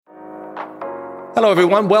Hello,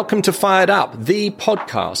 everyone. Welcome to Fired Up, the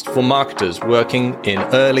podcast for marketers working in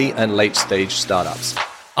early and late stage startups.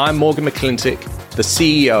 I'm Morgan McClintock, the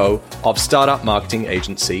CEO of startup marketing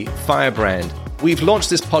agency Firebrand. We've launched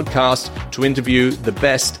this podcast to interview the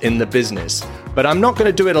best in the business, but I'm not going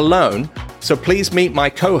to do it alone. So please meet my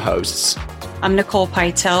co-hosts. I'm Nicole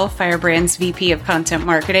Pytel, Firebrand's VP of Content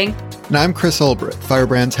Marketing. And I'm Chris Ulbrich,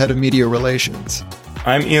 Firebrand's Head of Media Relations.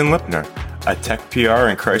 I'm Ian Lipner, a tech PR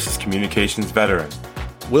and crisis communications veteran.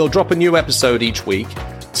 We'll drop a new episode each week,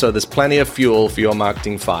 so there's plenty of fuel for your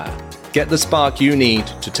marketing fire. Get the spark you need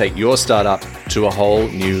to take your startup to a whole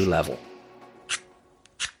new level.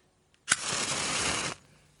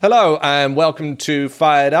 Hello, and welcome to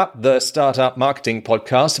Fired Up, the Startup Marketing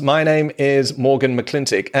Podcast. My name is Morgan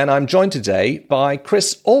McClintock, and I'm joined today by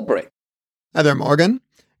Chris Ulbrich. Hi there, Morgan.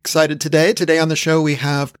 Excited today. Today on the show, we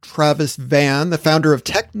have Travis Vann, the founder of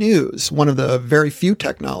Tech News, one of the very few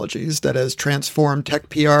technologies that has transformed tech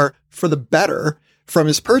PR for the better. From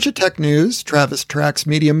his perch at Tech News, Travis tracks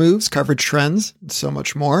media moves, coverage trends, and so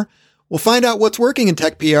much more. We'll find out what's working in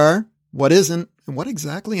tech PR, what isn't, and what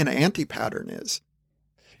exactly an anti-pattern is.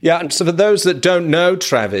 Yeah, and so for those that don't know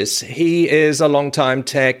Travis, he is a longtime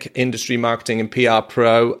tech industry marketing and PR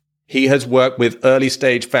pro. He has worked with early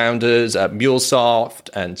stage founders at MuleSoft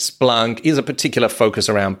and Splunk. He has a particular focus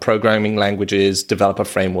around programming languages, developer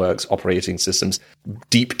frameworks, operating systems,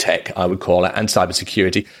 deep tech, I would call it, and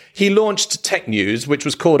cybersecurity. He launched Tech News, which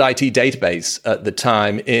was called IT Database at the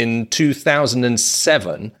time, in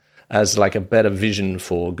 2007 as like a better vision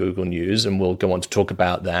for Google News, and we'll go on to talk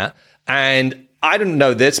about that. And I didn't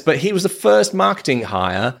know this, but he was the first marketing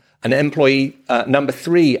hire, an employee number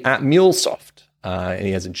 3 at MuleSoft. And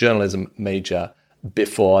he has a journalism major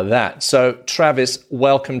before that. So, Travis,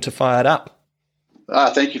 welcome to Fired Up.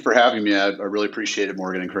 Thank you for having me. I really appreciate it,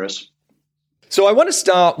 Morgan and Chris. So I want to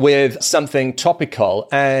start with something topical.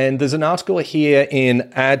 And there's an article here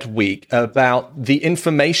in Adweek about The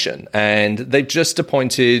Information. And they've just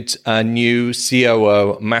appointed a new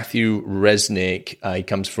COO, Matthew Resnick. He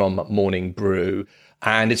comes from Morning Brew.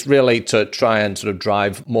 And it's really to try and sort of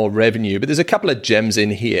drive more revenue. But there's a couple of gems in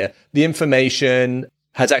here. The Information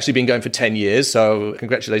has actually been going for 10 years, so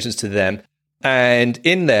congratulations to them. And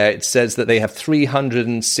in there, it says that they have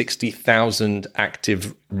 360,000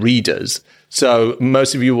 active readers. So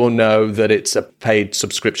most of you will know that it's a paid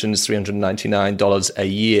subscription, it's $399 a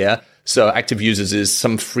year. So active users is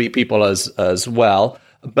some free people as well.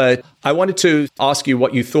 But I wanted to ask you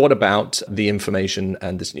what you thought about The Information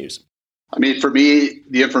and this news. I mean, for me,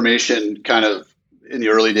 The Information kind of in the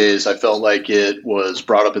early days, I felt like it was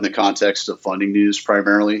brought up in the context of funding news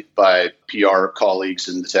primarily by PR colleagues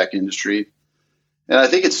in the tech industry. And I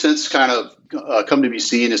think it's since kind of come to be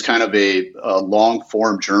seen as kind of a long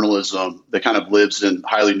form journalism that kind of lives in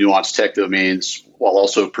highly nuanced tech domains while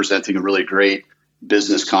also presenting a really great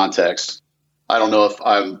business context. I don't know if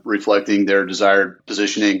I'm reflecting their desired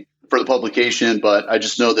positioning for the publication, but I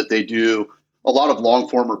just know that they do a lot of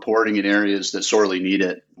long-form reporting in areas that sorely need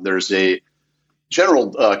it. There's a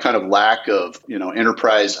general kind of lack of,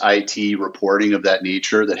 enterprise IT reporting of that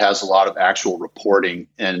nature that has a lot of actual reporting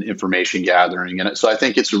and information gathering in it. So I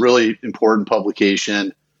think it's a really important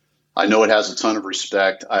publication. I know it has a ton of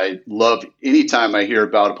respect. I love anytime I hear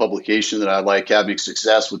about a publication that I like having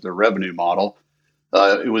success with their revenue model.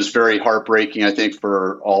 It was very heartbreaking, I think,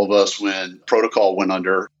 for all of us when Protocol went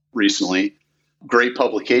under recently. Great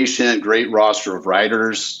publication, great roster of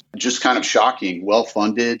writers, just kind of shocking,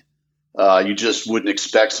 well-funded. You just wouldn't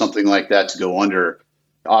expect something like that to go under.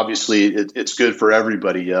 Obviously, it's good for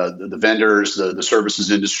everybody, the vendors, the services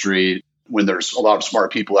industry, when there's a lot of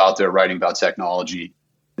smart people out there writing about technology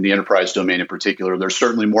in the enterprise domain in particular. There's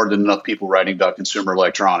certainly more than enough people writing about consumer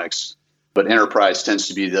electronics, but enterprise tends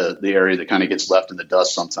to be the area that kind of gets left in the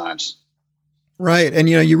dust sometimes. Right. And,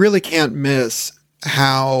 you really can't miss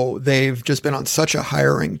how they've just been on such a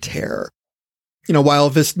hiring tear.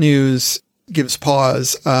 While this news gives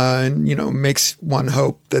pause and, makes one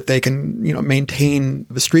hope that they can, maintain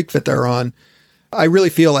the streak that they're on, I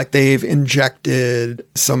really feel like they've injected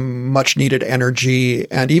some much needed energy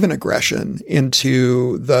and even aggression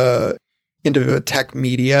into the tech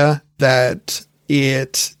media that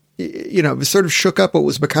it sort of shook up what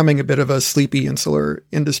was becoming a bit of a sleepy insular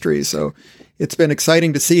industry. So it's been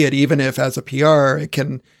exciting to see it, even if as a PR, it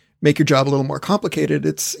can make your job a little more complicated.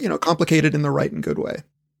 It's, complicated in the right and good way.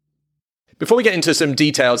 Before we get into some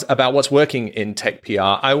details about what's working in tech PR,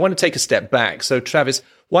 I want to take a step back. So Travis,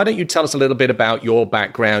 why don't you tell us a little bit about your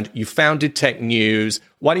background? You founded Tech News.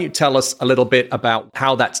 Why don't you tell us a little bit about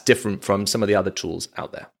how that's different from some of the other tools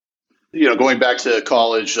out there? Going back to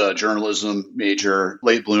college, journalism major,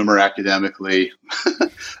 late bloomer academically.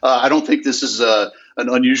 I don't think this is an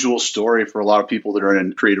unusual story for a lot of people that are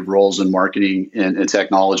in creative roles in marketing and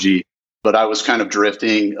technology. But I was kind of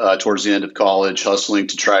drifting towards the end of college, hustling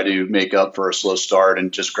to try to make up for a slow start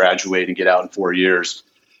and just graduate and get out in 4 years.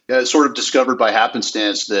 I sort of discovered by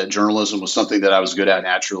happenstance that journalism was something that I was good at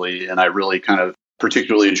naturally, and I really kind of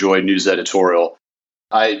particularly enjoyed news editorial.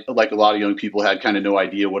 I, like a lot of young people, had kind of no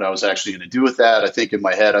idea what I was actually going to do with that. I think in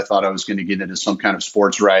my head, I thought I was going to get into some kind of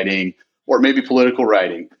sports writing or maybe political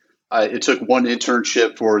writing. It took one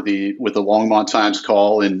internship with the Longmont Times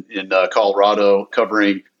Call in Colorado,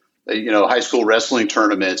 covering high school wrestling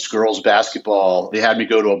tournaments, girls basketball. They had me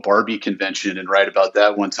go to a Barbie convention and write about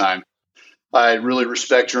that one time. I really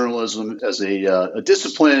respect journalism as a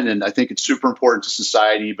discipline, and I think it's super important to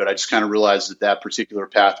society, but I just kind of realized that particular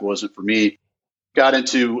path wasn't for me. Got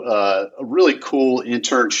into a really cool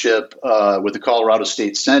internship with the Colorado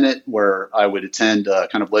State Senate, where I would attend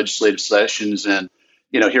kind of legislative sessions and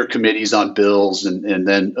hear committees on bills and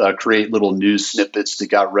then create little news snippets that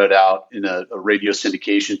got read out in a radio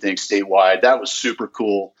syndication thing statewide. That was super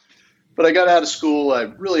cool. But I got out of school. I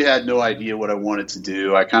really had no idea what I wanted to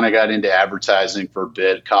do. I kind of got into advertising for a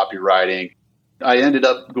bit, copywriting. I ended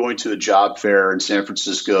up going to a job fair in San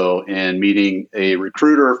Francisco and meeting a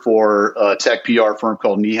recruiter for a tech PR firm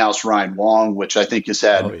called Niehaus Ryan Wong, which I think has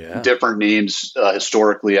had different names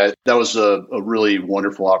historically. That was a really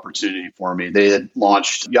wonderful opportunity for me. They had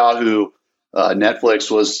launched Yahoo.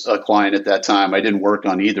 Netflix was a client at that time. I didn't work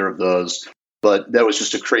on either of those, but that was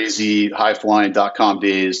just a crazy high-flying .com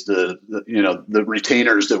days. The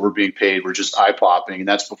retainers that were being paid were just eye-popping, and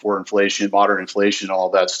that's before inflation, modern inflation, all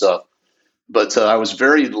that stuff. But I was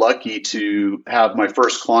very lucky to have my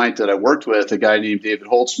first client that I worked with, a guy named David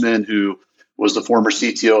Holtzman, who was the former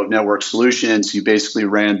CTO of Network Solutions. He basically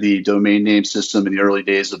ran the domain name system in the early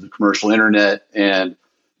days of the commercial internet, and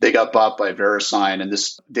they got bought by VeriSign. And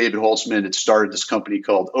this David Holtzman had started this company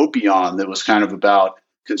called Opion that was kind of about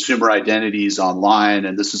consumer identities online.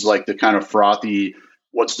 And this is like the kind of frothy,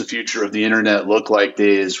 what's the future of the internet look like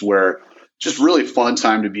days, where just really fun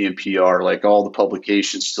time to be in PR. Like all the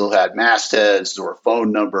publications still had mastheads or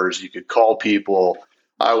phone numbers. You could call people.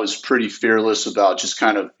 I was pretty fearless about just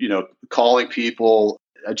kind of, calling people.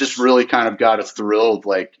 I just really kind of got a thrill of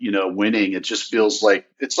winning. It just feels like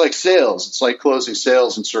it's like sales. It's like closing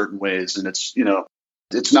sales in certain ways. And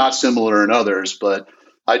it's not similar in others, but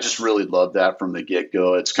I just really love that from the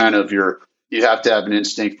get-go. It's kind of you have to have an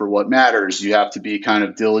instinct for what matters. You have to be kind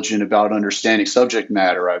of diligent about understanding subject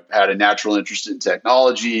matter. I've had a natural interest in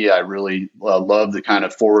technology. I really love the kind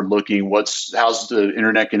of forward-looking, how's the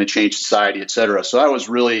internet going to change society, et cetera. So I was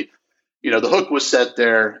really, the hook was set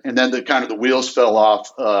there, and then the wheels fell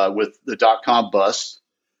off with the .com bust.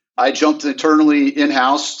 I jumped internally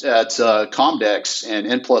in-house at Comdex and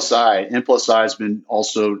N+I. N+I has been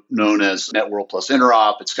also known as Networld Plus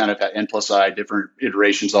Interop. It's kind of had N+I, different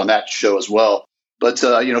iterations on that show as well. But,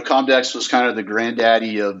 Comdex was kind of the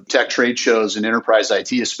granddaddy of tech trade shows and enterprise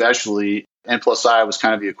IT especially. N+I was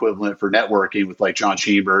kind of the equivalent for networking with like John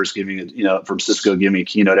Chambers from Cisco giving a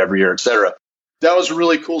keynote every year, et cetera. That was a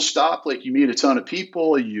really cool stop. Like you meet a ton of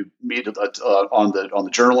people, you meet on the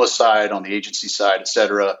journalist side, on the agency side, et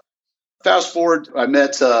cetera. Fast forward, I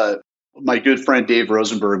met my good friend Dave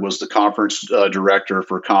Rosenberg was the conference director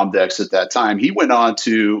for Comdex at that time. He went on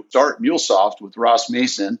to start MuleSoft with Ross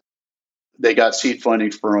Mason. They got seed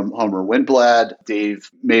funding from Homer Windblad. Dave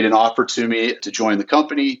made an offer to me to join the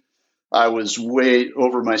company. I was way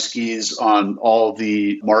over my skis on all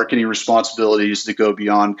the marketing responsibilities that go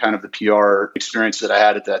beyond kind of the PR experience that I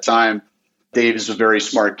had at that time. Dave is a very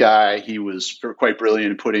smart guy. He was quite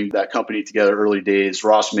brilliant in putting that company together early days.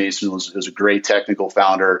 Ross Mason was a great technical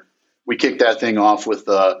founder. We kicked that thing off with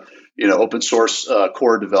open source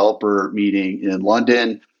core developer meeting in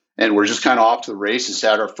London. And we're just kind of off to the races.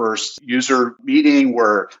 Had our first user meeting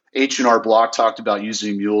where H&R Block talked about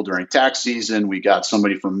using Mule during tax season. We got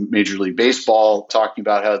somebody from Major League Baseball talking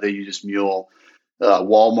about how they use Mule.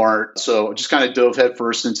 Walmart. So just kind of dove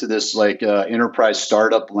headfirst into this enterprise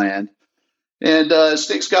startup land. And as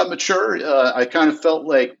things got mature, I kind of felt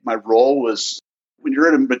like my role was, when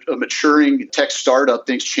you're in a maturing tech startup,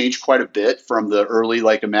 things change quite a bit from the early,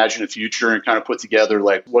 imagine a future and kind of put together,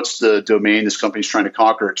 what's the domain this company's trying to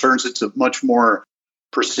conquer. It turns into much more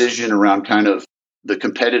precision around kind of the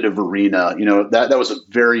competitive arena. That was a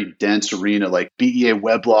very dense arena, like BEA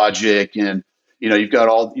WebLogic, and, you've got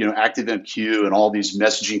all, ActiveMQ and all these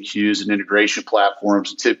messaging queues and integration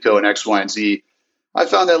platforms, TIBCO and X, Y, and Z. I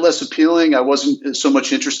found that less appealing. I wasn't so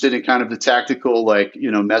much interested in kind of the tactical, like,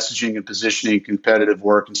 messaging and positioning, competitive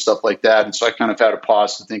work and stuff like that. And so I kind of had a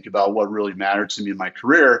pause to think about what really mattered to me in my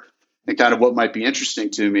career and kind of what might be interesting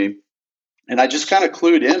to me. And I just kind of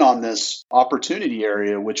clued in on this opportunity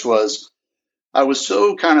area, which was I was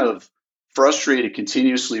so kind of frustrated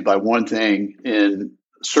continuously by one thing in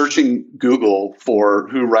searching Google for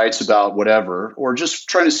who writes about whatever, or just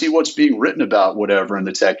trying to see what's being written about whatever in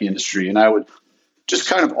the tech industry. And I would just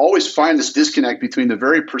kind of always find this disconnect between the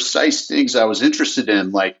very precise things I was interested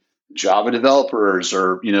in, like Java developers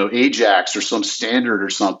or, Ajax or some standard or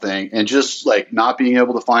something, and just like not being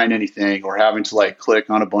able to find anything or having to like click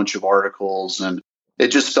on a bunch of articles. And it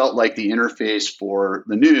just felt like the interface for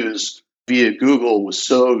the news via Google was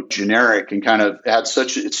so generic and kind of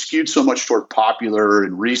it skewed so much toward popular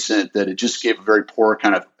and recent that it just gave a very poor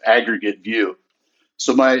kind of aggregate view.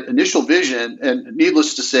 So my initial vision, and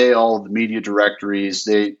needless to say, all of the media directories,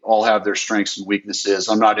 they all have their strengths and weaknesses.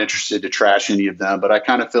 I'm not interested to trash any of them, but I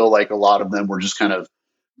kind of feel like a lot of them were just kind of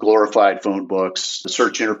glorified phone books. The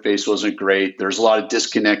search interface wasn't great. There's a lot of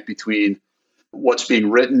disconnect between what's being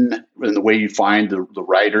written and the way you find the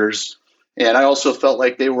writers. And I also felt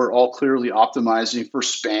like they were all clearly optimizing for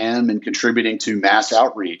spam and contributing to mass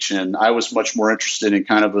outreach. And I was much more interested in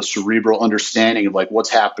kind of a cerebral understanding of like what's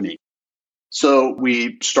happening. So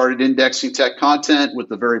we started indexing tech content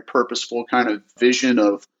with a very purposeful kind of vision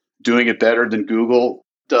of doing it better than Google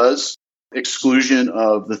does. Exclusion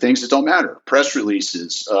of the things that don't matter, press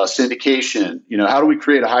releases, syndication. How do we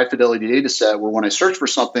create a high fidelity data set where when I search for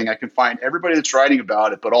something, I can find everybody that's writing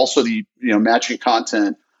about it, but also the matching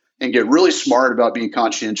content, and get really smart about being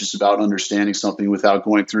conscientious about understanding something without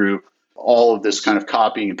going through all of this kind of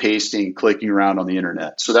copying and pasting, clicking around on the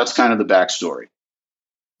internet. So that's kind of the backstory.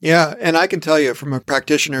 Yeah. And I can tell you from a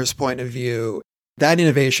practitioner's point of view, that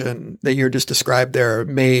innovation that you just described there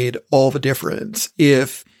made all the difference.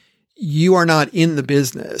 If you are not in the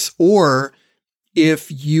business, or if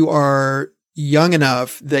you are young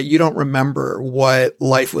enough that you don't remember what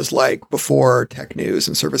life was like before tech news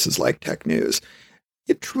and services like tech news,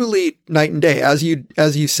 it truly night and day. As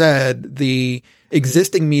you said, the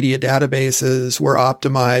existing media databases were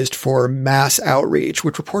optimized for mass outreach,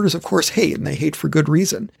 which reporters, of course, hate, and they hate for good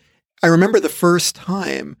reason. I remember the first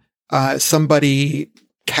time somebody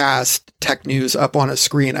cast tech news up on a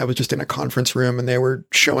screen. I was just in a conference room and they were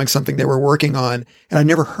showing something they were working on, and I'd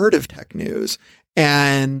never heard of tech news.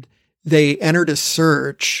 And they entered a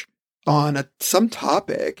search on some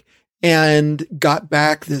topic and got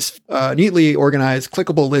back this neatly organized,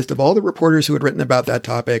 clickable list of all the reporters who had written about that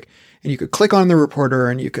topic. And you could click on the reporter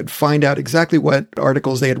and you could find out exactly what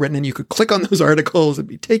articles they had written. And you could click on those articles and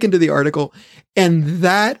be taken to the article. And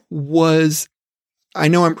that was, I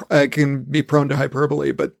know I can be prone to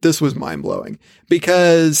hyperbole, but this was mind blowing,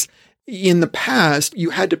 because in the past you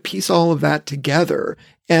had to piece all of that together.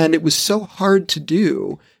 And it was so hard to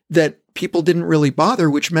do that people didn't really bother,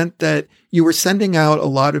 which meant that you were sending out a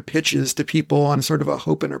lot of pitches to people on sort of a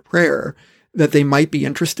hope and a prayer that they might be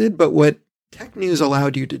interested. But what tech news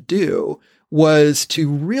allowed you to do was to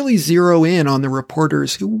really zero in on the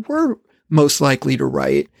reporters who were most likely to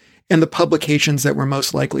write and the publications that were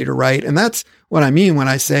most likely to write. And that's what I mean when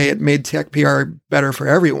I say it made tech PR better for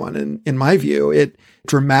everyone. And in my view, it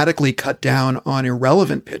dramatically cut down on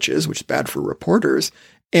irrelevant pitches, which is bad for reporters.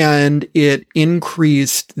 And it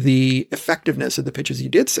increased the effectiveness of the pitches you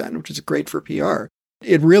did send, which is great for PR.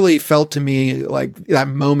 It really felt to me like that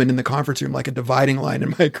moment in the conference room, like a dividing line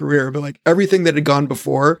in my career. But like everything that had gone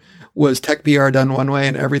before was tech PR done one way,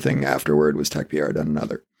 and everything afterward was tech PR done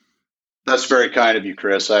another. That's very kind of you,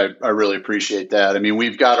 Chris. I really appreciate that. I mean,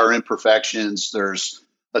 we've got our imperfections. There's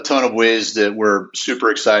a ton of ways that we're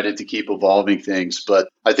super excited to keep evolving things. But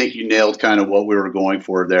I think you nailed kind of what we were going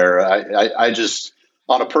for there. I just...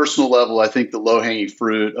 On a personal level, I think the low-hanging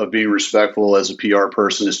fruit of being respectful as a PR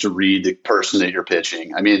person is to read the person that you're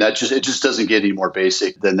pitching. I mean, it just doesn't get any more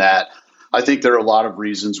basic than that. I think there are a lot of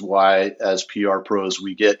reasons why, as PR pros,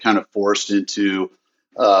 we get kind of forced into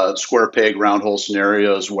square peg, round hole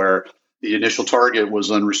scenarios where the initial target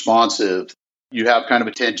was unresponsive. You have kind of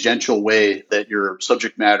a tangential way that your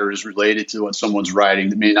subject matter is related to what someone's writing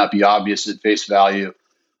that may not be obvious at face value.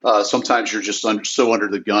 Sometimes you're just so under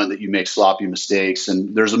the gun that you make sloppy mistakes.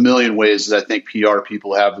 And there's a million ways that I think PR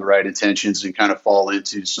people have the right intentions and kind of fall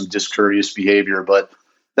into some discourteous behavior. But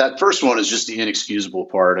that first one is just the inexcusable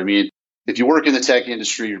part. I mean, if you work in the tech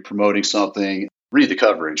industry, you're promoting something, read the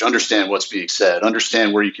coverage, understand what's being said,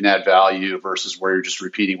 understand where you can add value versus where you're just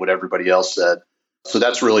repeating what everybody else said. So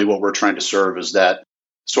that's really what we're trying to serve, is that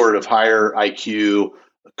sort of higher IQ,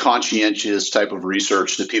 conscientious type of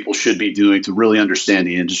research that people should be doing to really understand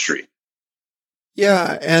the industry.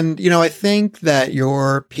 Yeah. And, I think that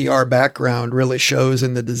your PR background really shows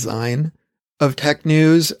in the design of tech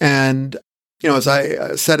news. And, as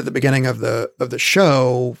I said at the beginning of the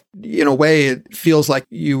show, in a way, it feels like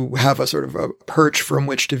you have a sort of a perch from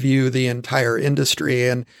which to view the entire industry.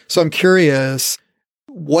 And so I'm curious,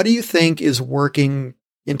 what do you think is working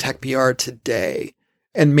in tech PR today?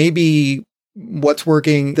 And maybe what's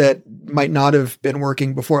working that might not have been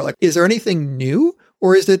working before? Like, is there anything new,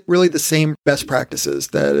 or is it really the same best practices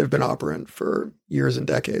that have been operant for years and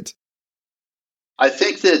decades? I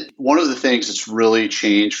think that one of the things that's really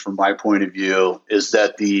changed from my point of view is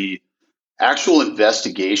that the actual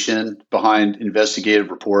investigation behind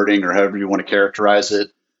investigative reporting, or however you want to characterize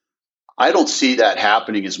it, I don't see that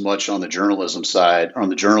happening as much on the journalism side, or on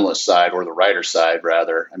the journalist side, or the writer side,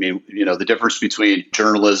 rather. I mean, the difference between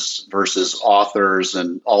journalists versus authors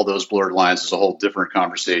and all those blurred lines is a whole different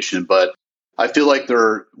conversation. But I feel like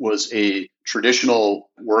there was a traditional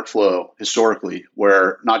workflow historically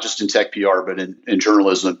where, not just in tech PR, but in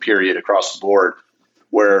journalism, period, across the board,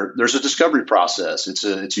 where there's a discovery process.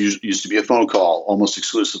 It's used to be a phone call almost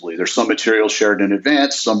exclusively. There's some material shared in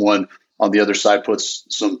advance. Someone on the other side puts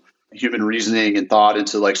some human reasoning and thought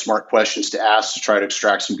into like smart questions to ask to try to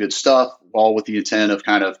extract some good stuff, all with the intent of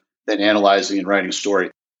kind of then analyzing and writing a story.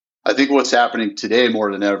 I think what's happening today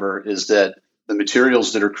more than ever is that the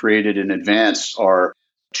materials that are created in advance are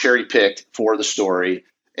cherry picked for the story.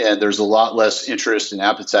 And there's a lot less interest and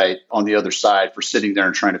appetite on the other side for sitting there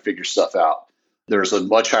and trying to figure stuff out. There's a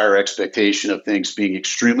much higher expectation of things being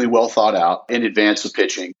extremely well thought out in advance of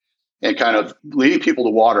pitching and kind of leading people to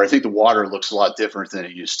water. I think the water looks a lot different than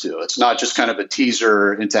it used to. It's not just kind of a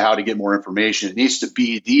teaser into how to get more information. It needs to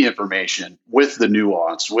be the information with the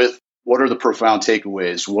nuance, with what are the profound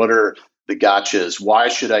takeaways? What are the gotchas? Why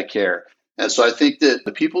should I care? And so I think that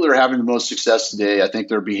the people that are having the most success today, I think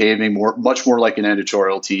they're behaving much more like an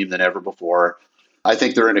editorial team than ever before. I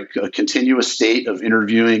think they're in a continuous state of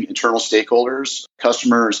interviewing internal stakeholders,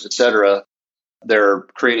 customers, et cetera. They're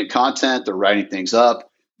creating content, they're writing things up,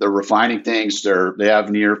 they're refining things, they have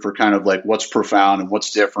an ear for kind of like what's profound and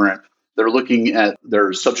what's different. They're looking at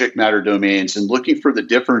their subject matter domains and looking for the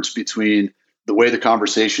difference between the way the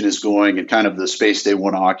conversation is going and kind of the space they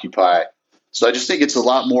want to occupy. So I just think it's a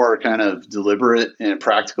lot more kind of deliberate and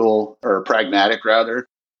practical, or pragmatic rather.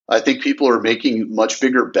 I think people are making much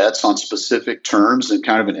bigger bets on specific terms in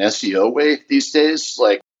kind of an SEO way these days.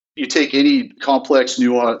 Like you take any complex,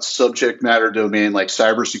 nuanced subject matter domain like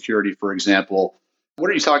cybersecurity, for example. What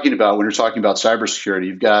are you talking about when you're talking about cybersecurity?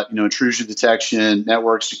 You've got, intrusion detection,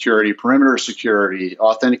 network security, perimeter security,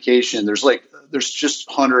 authentication. There's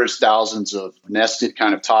just hundreds, thousands of nested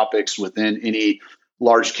kind of topics within any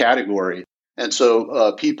large category. And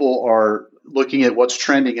so people are looking at what's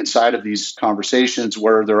trending inside of these conversations,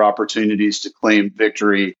 where are there opportunities to claim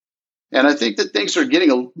victory. And I think that things are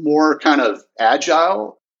getting a more kind of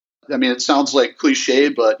agile. I mean, it sounds like cliche,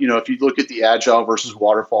 but if you look at the agile versus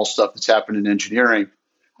waterfall stuff that's happened in engineering,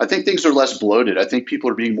 I think things are less bloated. I think people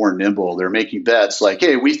are being more nimble. They're making bets like,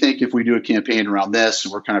 hey, we think if we do a campaign around this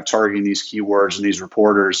and we're kind of targeting these keywords and these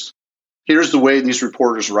reporters, here's the way these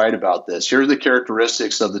reporters write about this. Here are the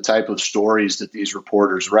characteristics of the type of stories that these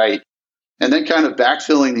reporters write. And then kind of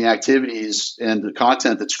backfilling the activities and the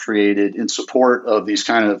content that's created in support of these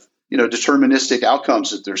kind of, deterministic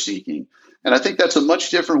outcomes that they're seeking. And I think that's a much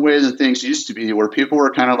different way than things used to be, where people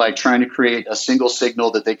were kind of like trying to create a single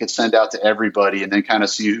signal that they could send out to everybody and then kind of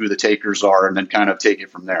see who the takers are and then kind of take it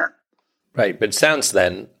from there. Right. But it sounds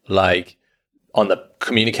then like on the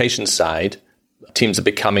communication side, teams are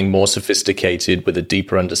becoming more sophisticated with a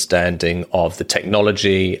deeper understanding of the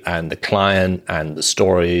technology and the client and the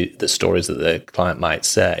stories that the client might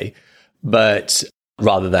say. But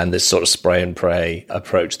rather than this sort of spray and pray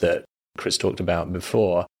approach that Chris talked about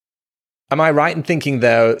before. Am I right in thinking,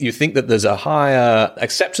 though, you think that there's a higher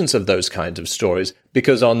acceptance of those kinds of stories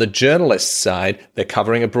because on the journalist side, they're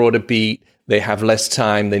covering a broader beat, they have less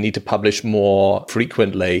time, they need to publish more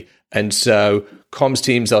frequently, and so comms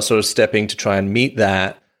teams are sort of stepping to try and meet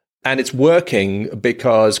that. And it's working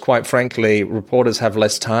because, quite frankly, reporters have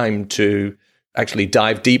less time to actually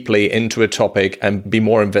dive deeply into a topic and be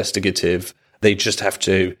more investigative. They just have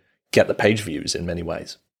to get the page views in many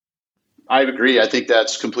ways. I agree. I think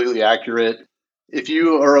that's completely accurate. If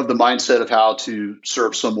you are of the mindset of how to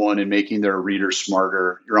serve someone and making their readers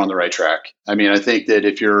smarter, you're on the right track. I mean, I think that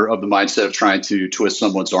if you're of the mindset of trying to twist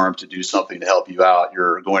someone's arm to do something to help you out,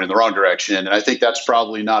 you're going in the wrong direction. And I think that's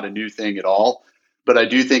probably not a new thing at all. But I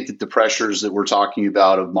do think that the pressures that we're talking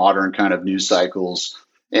about of modern kind of news cycles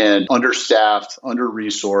and understaffed,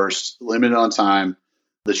 under-resourced, limited on time,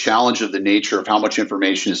 the challenge of the nature of how much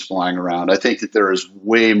information is flying around. I think that there is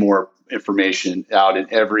way more information out in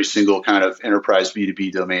every single kind of enterprise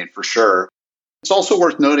B2B domain for sure. It's also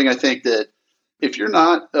worth noting, I think, that if you're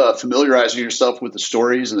not familiarizing yourself with the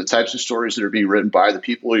stories and the types of stories that are being written by the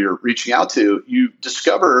people you're reaching out to, you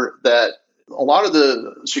discover that a lot of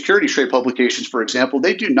the security trade publications, for example,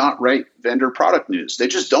 they do not write vendor product news. They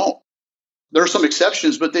just don't. There are some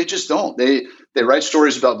exceptions, but they just don't. They write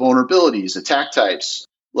stories about vulnerabilities, attack types,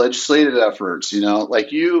 legislative efforts,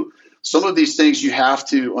 some of these things you have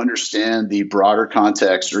to understand the broader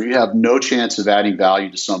context, or you have no chance of adding value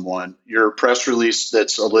to someone. Your press release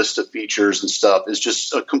that's a list of features and stuff is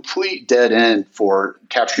just a complete dead end for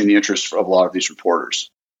capturing the interest of a lot of these reporters.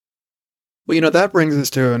 Well, that brings us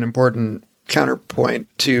to an important counterpoint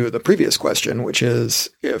to the previous question, which is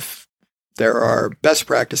if there are best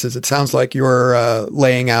practices, it sounds like you're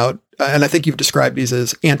laying out, and I think you've described these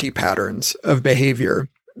as anti-patterns of behavior.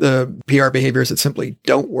 The PR behaviors that simply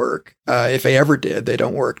don't work. If they ever did, they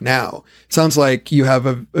don't work now. Sounds like you have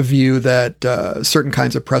a view that certain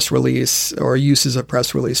kinds of press release or uses of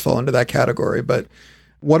press release fall into that category. But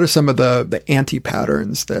what are some of the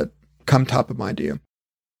anti-patterns that come top of mind to you?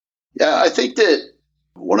 Yeah, I think that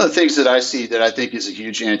one of the things that I see that I think is a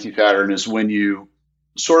huge anti-pattern is when you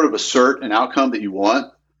sort of assert an outcome that you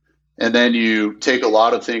want, and then you take a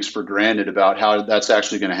lot of things for granted about how that's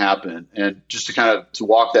actually going to happen. And just to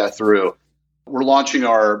walk that through, we're launching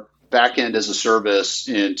our backend as a service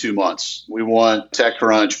in 2 months. We want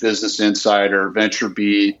TechCrunch, Business Insider,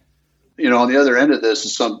 VentureBeat. On the other end of this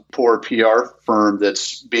is some poor PR firm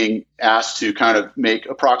that's being asked to kind of make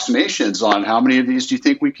approximations on how many of these do you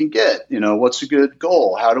think we can get? What's a good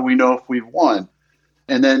goal? How do we know if we've won?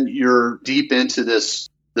 And then you're deep into this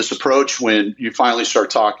approach when you finally start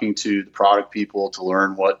talking to the product people to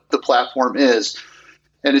learn what the platform is.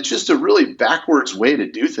 And it's just a really backwards way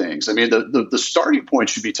to do things. I mean, the starting point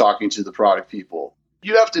should be talking to the product people.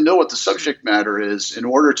 You have to know what the subject matter is in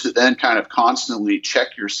order to then kind of constantly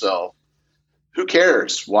check yourself. Who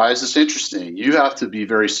cares? Why is this interesting? You have to be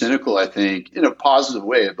very cynical, I think, in a positive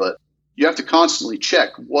way, but you have to constantly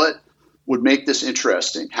check what would make this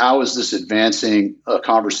interesting. How is this advancing a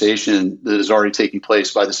conversation that is already taking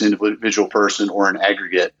place by this individual person or an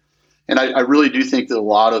aggregate? And I really do think that a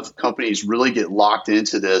lot of companies really get locked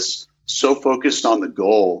into this, so focused on the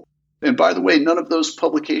goal. And by the way, none of those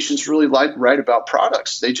publications really write about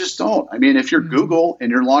products. They just don't. I mean, if you're Google and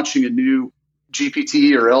you're launching a new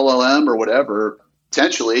GPT or LLM or whatever,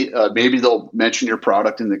 potentially, maybe they'll mention your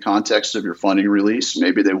product in the context of your funding release.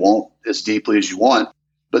 Maybe they won't as deeply as you want.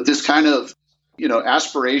 But this kind of,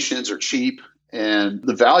 aspirations are cheap, and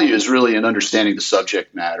the value is really in understanding the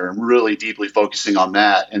subject matter and really deeply focusing on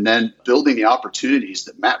that, and then building the opportunities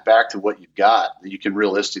that map back to what you've got that you can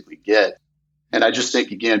realistically get. And I just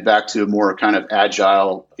think, again, back to a more kind of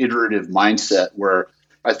agile, iterative mindset where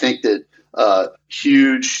I think that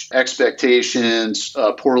huge expectations,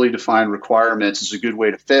 poorly defined requirements is a good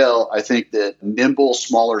way to fail. I think that nimble,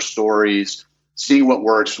 smaller stories, seeing what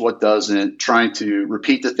works, what doesn't, trying to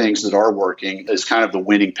repeat the things that are working is kind of the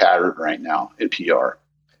winning pattern right now in PR.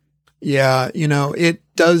 Yeah, it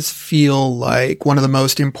does feel like one of the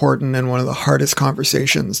most important and one of the hardest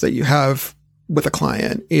conversations that you have with a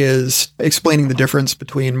client is explaining the difference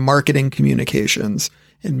between marketing communications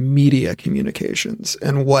and media communications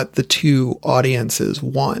and what the two audiences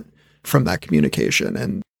want from that communication.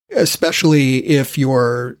 And especially if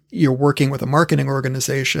you're working with a marketing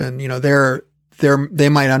organization, they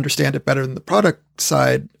might understand it better than the product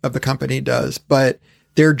side of the company does, but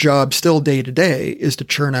their job still day to day is to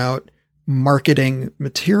churn out marketing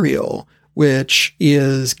material, which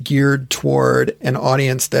is geared toward an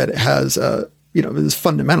audience that has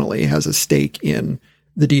fundamentally has a stake in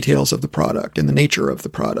the details of the product and the nature of the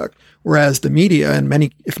product. Whereas the media, in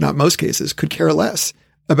many, if not most cases, could care less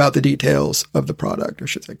about the details of the product, or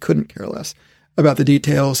should say couldn't care less about the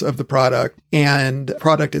details of the product, and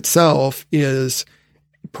product itself is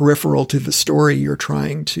peripheral to the story you're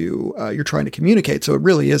trying to communicate. So it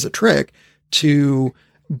really is a trick to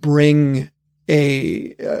bring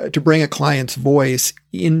a client's voice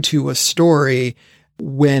into a story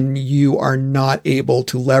when you are not able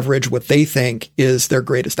to leverage what they think is their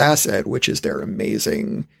greatest asset, which is their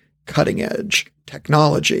amazing cutting edge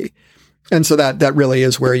technology. And so that really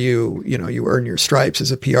is where you earn your stripes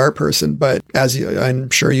as a PR person. But as I'm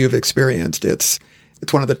sure you've experienced, it's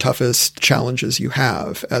one of the toughest challenges you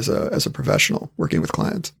have as a professional working with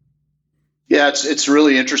clients. Yeah, it's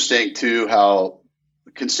really interesting too how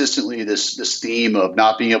consistently this theme of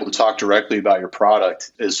not being able to talk directly about your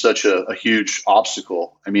product is such a huge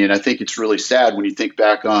obstacle. I mean, I think it's really sad when you think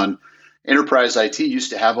back on enterprise IT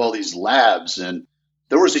used to have all these labs, and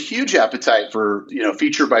there was a huge appetite for,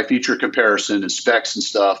 feature by feature comparison and specs and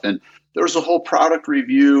stuff. And there was a whole product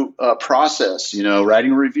review process,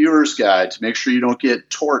 writing a reviewer's guide to make sure you don't get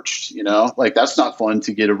torched, like that's not fun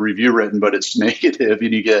to get a review written, but it's negative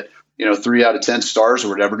and you get, 3 out of 10 stars or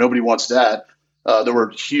whatever. Nobody wants that. There were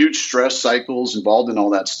huge stress cycles involved in all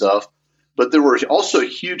that stuff, but there were also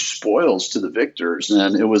huge spoils to the victors.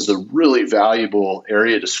 And it was a really valuable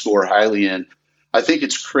area to score highly in. I think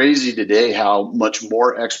it's crazy today how much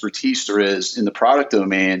more expertise there is in the product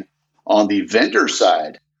domain on the vendor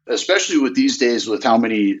side, especially with these days with how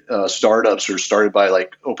many startups are started by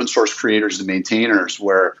like open source creators and maintainers,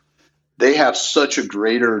 where they have such a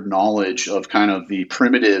greater knowledge of kind of the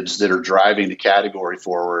primitives that are driving the category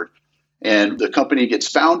forward. And the company gets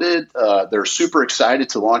founded. They're super excited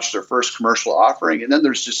to launch their first commercial offering. And then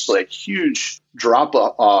there's just like huge drop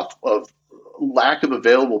off of lack of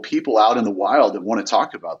available people out in the wild that want to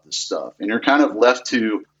talk about this stuff. And you're kind of left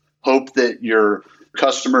to hope that your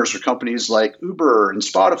customers or companies like Uber and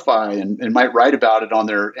Spotify and might write about it on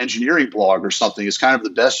their engineering blog or something is kind of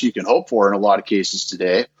the best you can hope for in a lot of cases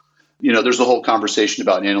today. There's a whole conversation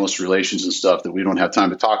about analyst relations and stuff that we don't have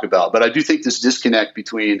time to talk about. But I do think this disconnect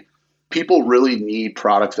between people really need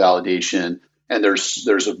product validation, and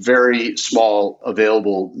there's a very small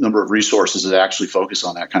available number of resources that actually focus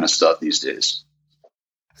on that kind of stuff these days.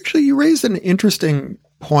 Actually, you raised an interesting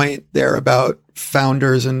point there about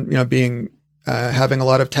founders and being having a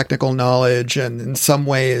lot of technical knowledge, and in some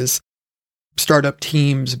ways, startup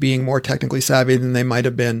teams being more technically savvy than they might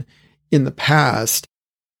have been in the past.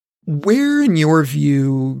 Where, in your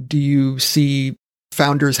view, do you see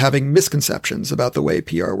founders having misconceptions about the way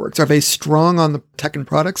PR works? Are they strong on the tech and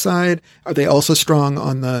product side? Are they also strong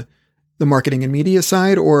on the marketing and media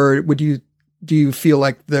side? Or do you feel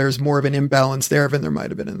like there's more of an imbalance there than there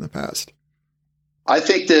might have been in the past? I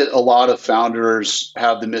think that a lot of founders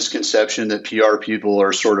have the misconception that PR people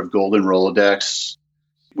are sort of golden Rolodex.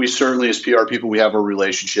 We certainly, as PR people, we have our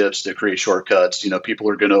relationships that create shortcuts. People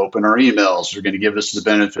are going to open our emails. They're going to give us the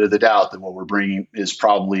benefit of the doubt that what we're bringing is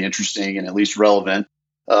probably interesting and at least relevant.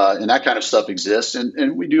 And that kind of stuff exists.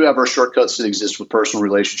 And we do have our shortcuts that exist with personal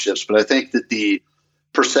relationships. But I think that the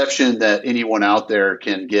perception that anyone out there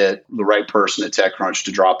can get the right person at TechCrunch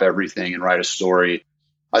to drop everything and write a story,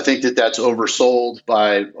 I think that that's oversold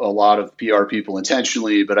by a lot of PR people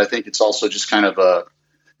intentionally. But I think it's also just kind of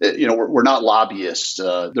we're not lobbyists.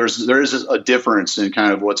 There is a difference in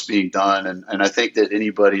kind of what's being done. And I think that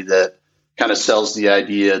anybody that kind of sells the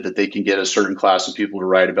idea that they can get a certain class of people to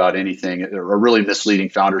write about anything are really misleading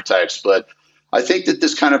founder types. But I think that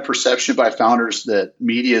this kind of perception by founders that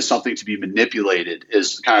media is something to be manipulated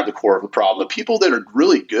is kind of the core of the problem. The people that are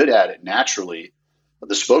really good at it naturally,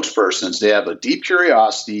 the spokespersons, they have a deep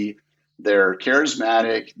curiosity, they're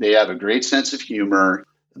charismatic, they have a great sense of humor.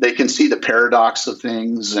 They can see the paradox of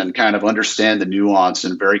things and kind of understand the nuance,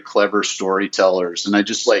 and very clever storytellers. And I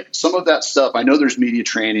just like some of that stuff. I know there's media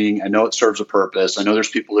training. I know it serves a purpose. I know there's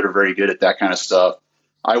people that are very good at that kind of stuff.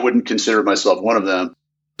 I wouldn't consider myself one of them.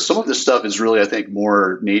 Some of this stuff is really, I think,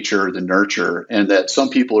 more nature than nurture, and that some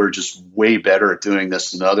people are just way better at doing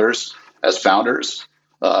this than others as founders.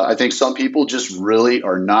 I think some people just really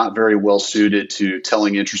are not very well suited to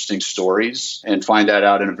telling interesting stories, and find that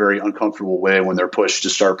out in a very uncomfortable way when they're pushed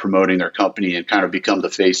to start promoting their company and kind of become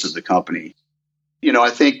the face of the company.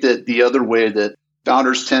 I think that the other way that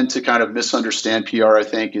founders tend to kind of misunderstand PR, I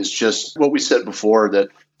think, is just what we said before, that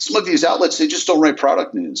some of these outlets, they just don't write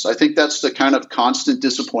product news. I think that's the kind of constant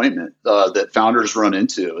disappointment that founders run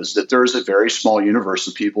into, is that there is a very small universe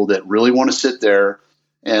of people that really want to sit there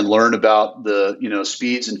and learn about the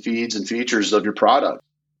speeds and feeds and features of your product.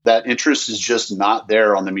 That interest is just not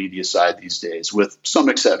there on the media side these days, with some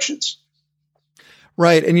exceptions.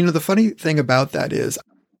 Right. And the funny thing about that is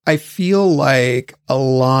I feel like a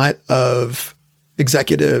lot of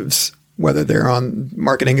executives, whether they're on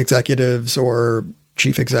marketing executives or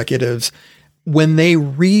chief executives, when they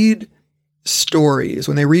read stories,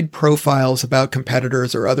 when they read profiles about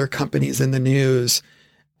competitors or other companies in the news,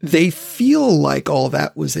 they feel like all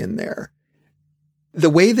that was in there. The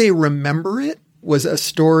way they remember it was a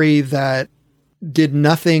story that did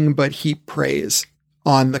nothing but heap praise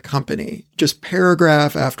on the company, just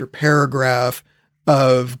paragraph after paragraph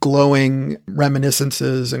of glowing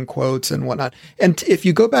reminiscences and quotes and whatnot. And if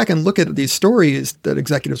you go back and look at these stories that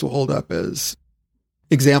executives will hold up as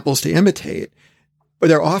examples to imitate,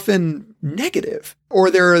 they're often negative,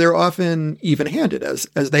 or they're often even-handed as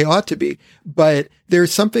they ought to be. But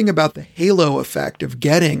there's something about the halo effect of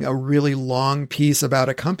getting a really long piece about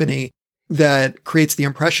a company that creates the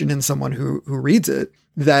impression in someone who reads it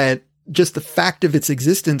that just the fact of its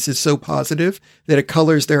existence is so positive that it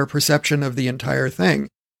colors their perception of the entire thing.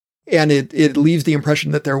 And it leaves the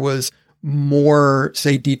impression that there was more,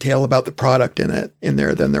 say, detail about the product in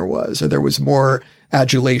there than there was, or there was more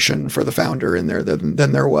adulation for the founder in there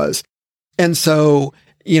than there was. And so,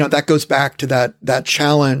 that goes back to that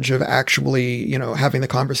challenge of actually, having the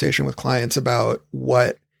conversation with clients about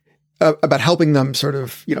about helping them sort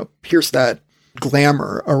of, pierce that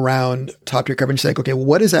glamour around top tier coverage, saying, okay,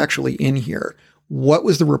 what is actually in here? What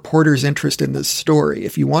was the reporter's interest in this story?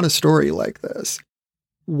 If you want a story like this,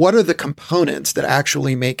 what are the components that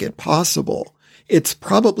actually make it possible? It's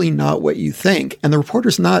probably not what you think. And the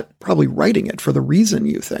reporter's not probably writing it for the reason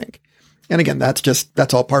you think. And again,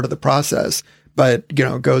 that's all part of the process, but,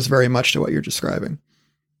 goes very much to what you're describing.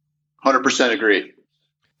 100% agree.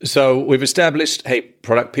 So we've established, hey,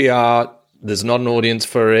 product PR, there's not an audience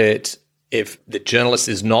for it. If the journalist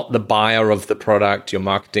is not the buyer of the product, your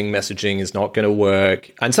marketing messaging is not going to work.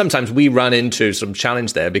 And sometimes we run into some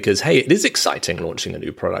challenge there because, hey, it is exciting launching a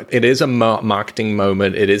new product. It is a marketing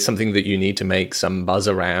moment. It is something that you need to make some buzz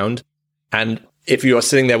around. And if you're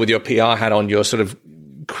sitting there with your PR hat on, you're sort of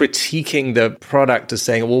critiquing the product as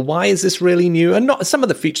saying, well, why is this really new? And not some of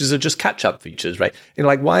the features are just catch-up features, right?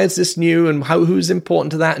 Like, why is this new? And who's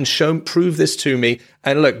important to that? And prove this to me.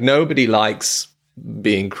 And look, nobody likes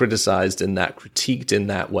being criticized in that, critiqued in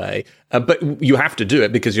that way. But you have to do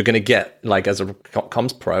it because you're going to get, like, as a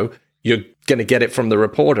comms pro, you're going to get it from the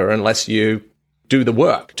reporter unless you do the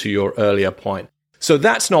work, to your earlier point. So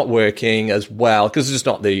that's not working as well because it's just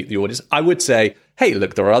not the audience. I would say, hey,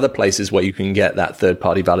 look, there are other places where you can get that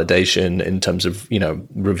third-party validation in terms of,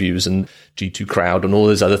 reviews and G2 Crowd and all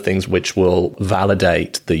those other things which will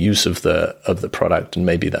validate the use of the product. And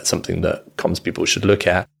maybe that's something that comms people should look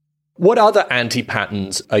at. What other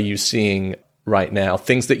anti-patterns are you seeing right now?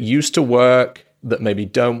 Things that used to work that maybe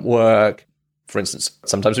don't work? For instance,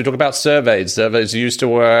 sometimes we talk about surveys. Surveys used to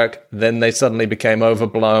work, then they suddenly became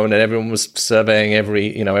overblown and everyone was surveying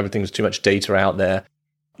everything was too much data out there.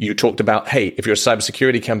 You talked about, hey, if you're a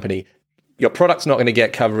cybersecurity company, your product's not going to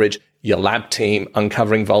get coverage. Your lab team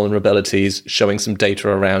uncovering vulnerabilities, showing some data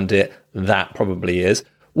around it, that probably is.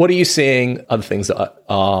 What are you seeing other things that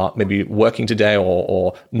are maybe working today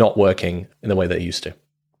or not working in the way they used to?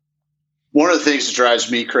 One of the things that drives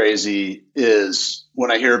me crazy is when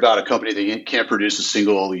I hear about a company that can't produce a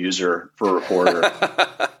single user for a reporter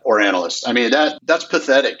or analyst. I mean, that's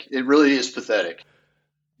pathetic. It really is pathetic.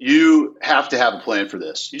 You have to have a plan for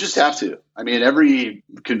this. You just have to. I mean, every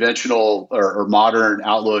conventional or modern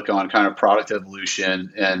outlook on kind of product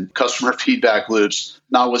evolution and customer feedback loops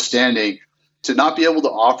notwithstanding, to not be able to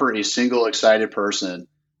offer a single excited person,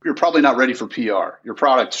 you're probably not ready for PR. Your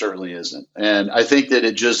product certainly isn't. And I think that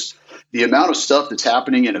the amount of stuff that's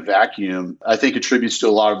happening in a vacuum, I think attributes to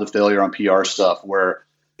a lot of the failure on PR stuff where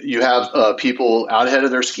you have people out ahead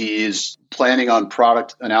of their skis planning on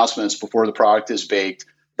product announcements before the product is baked.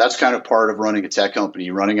 That's kind of part of running a tech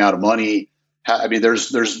company, running out of money. I mean,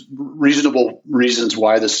 there's reasonable reasons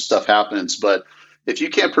why this stuff happens, but if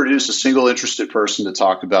you can't produce a single interested person to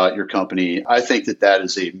talk about your company, I think that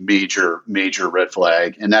is a major, major red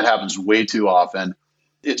flag. And that happens way too often.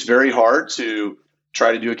 It's very hard to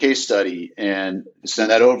try to do a case study and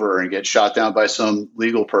send that over and get shot down by some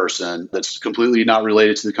legal person that's completely not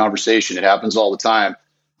related to the conversation. It happens all the time.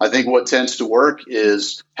 I think what tends to work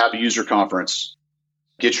is have a user conference,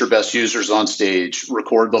 get your best users on stage,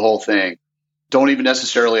 record the whole thing. Don't even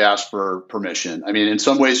necessarily ask for permission. I mean, in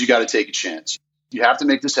some ways, you got to take a chance. You have to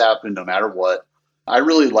make this happen no matter what. I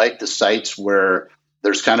really like the sites where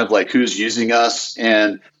there's kind of like who's using us.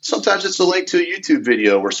 And sometimes it's a link to a YouTube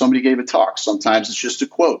video where somebody gave a talk. Sometimes it's just a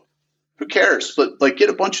quote. Who cares? But like get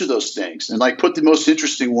a bunch of those things and like put the most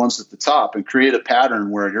interesting ones at the top and create a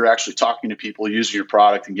pattern where you're actually talking to people using your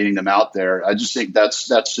product and getting them out there. I just think that's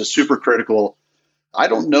just super critical. I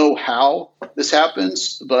don't know how this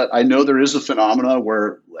happens, but I know there is a phenomena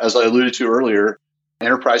where, as I alluded to earlier,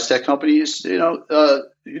 enterprise tech companies,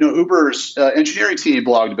 Uber's engineering team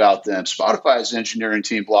blogged about them. Spotify's engineering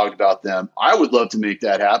team blogged about them. I would love to make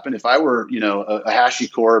that happen. If I were, a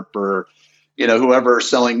HashiCorp or, whoever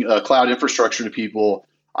selling cloud infrastructure to people,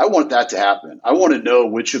 I want that to happen. I want to know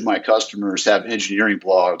which of my customers have engineering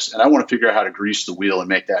blogs, and I want to figure out how to grease the wheel and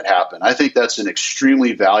make that happen. I think that's an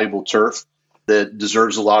extremely valuable turf that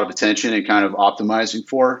deserves a lot of attention and kind of optimizing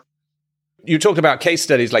for. You talked about case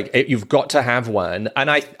studies, like you've got to have one. And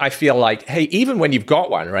I feel like, hey, even when you've got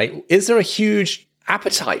one, right, is there a huge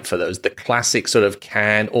appetite for those? The classic sort of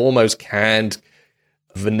almost canned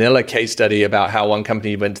vanilla case study about how one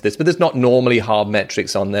company went to this, but there's not normally hard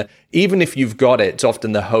metrics on there. Even if you've got it, it's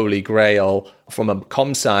often the holy grail from a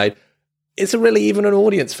comm side. Is there really even an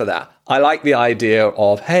audience for that? I like the idea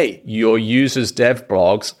of, hey, your users' dev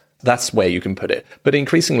blogs, that's where you can put it. But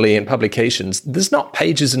increasingly in publications, there's not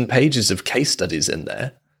pages and pages of case studies in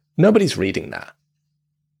there. Nobody's reading that.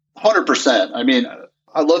 100%. I mean,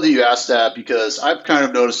 I love that you asked that, because I've kind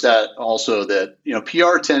of noticed that also, that,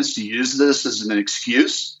 PR tends to use this as an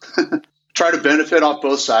excuse, try to benefit off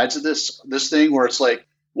both sides of this thing, where it's like,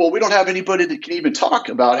 well, we don't have anybody that can even talk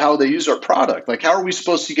about how they use our product. Like, how are we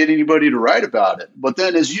supposed to get anybody to write about it? But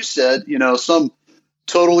then, as you said, some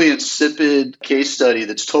totally insipid case study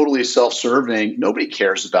that's totally self-serving, nobody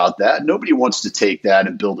cares about that. Nobody wants to take that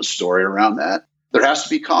and build a story around that. There has to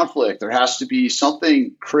be conflict. There has to be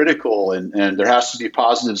something critical, and there has to be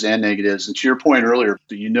positives and negatives. And to your point earlier,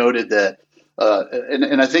 you noted that,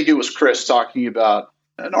 and I think it was Chris talking about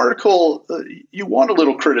an article, you want a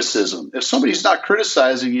little criticism. If somebody's not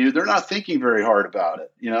criticizing you, they're not thinking very hard about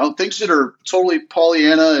it. Things that are totally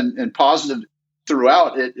Pollyanna and positive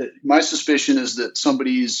throughout it. My suspicion is that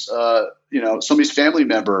somebody's family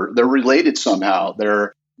member, they're related somehow.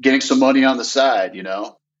 They're getting some money on the side,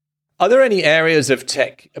 Are there any areas of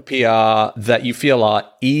tech PR that you feel are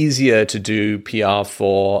easier to do PR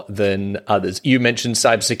for than others? You mentioned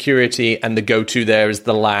cybersecurity, and the go-to there is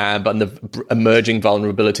the lab and the emerging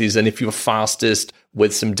vulnerabilities. And if you're fastest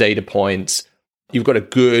with some data points, you've got a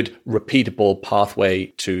good, repeatable pathway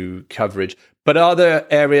to coverage. But are there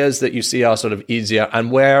areas that you see are sort of easier,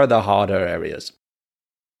 and where are the harder areas?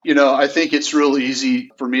 I think it's real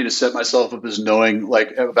easy for me to set myself up as knowing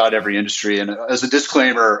about every industry. And as a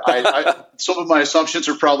disclaimer, some of my assumptions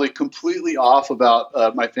are probably completely off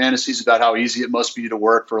about my fantasies about how easy it must be to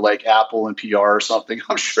work for Apple and PR or something.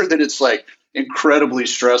 I'm sure that it's incredibly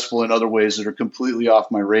stressful in other ways that are completely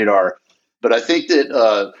off my radar. But I think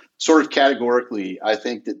that sort of categorically, I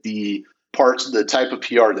think that the type of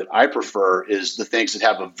PR that I prefer is the things that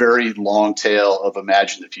have a very long tail of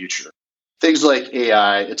imagine the future. Things like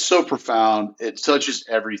AI, it's so profound. It touches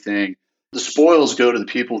everything. The spoils go to the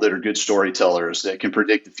people that are good storytellers that can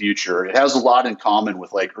predict the future. It has a lot in common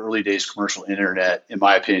with early days commercial internet, in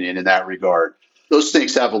my opinion, in that regard. Those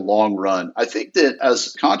things have a long run. I think that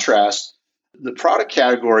as contrast, the product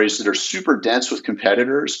categories that are super dense with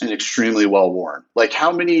competitors and extremely well worn,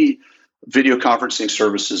 how many video conferencing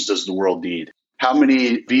services does the world need? How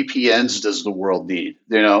many VPNs does the world need?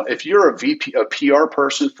 If you're a PR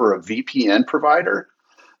person for a VPN provider,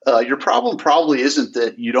 your problem probably isn't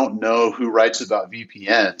that you don't know who writes about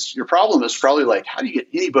VPNs. Your problem is probably how do you get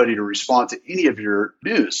anybody to respond to any of your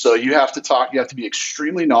news? So you have to be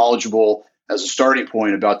extremely knowledgeable as a starting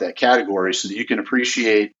point about that category, so that you can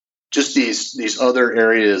appreciate just these other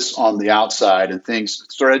areas on the outside and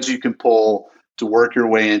threads you can pull to work your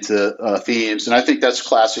way into themes. And I think that's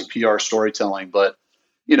classic PR storytelling. But,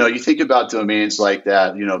 you think about domains like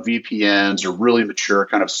that, VPNs or really mature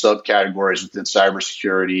kind of subcategories within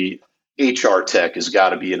cybersecurity. HR tech has got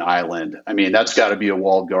to be an island. I mean, that's got to be a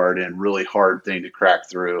walled garden, really hard thing to crack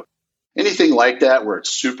through. Anything like that where it's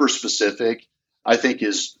super specific, I think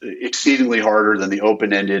is exceedingly harder than the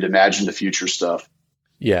open-ended imagine the future stuff.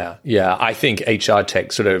 Yeah. I think HR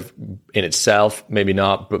tech sort of in itself, maybe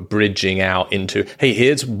not, but bridging out into, hey,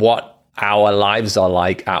 here's what our lives are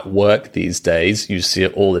like at work these days. You see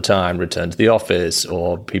it all the time, return to the office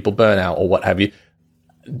or people burn out or what have you.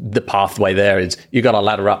 The pathway there is you got to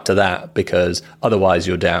ladder up to that, because otherwise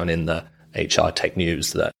you're down in the HR tech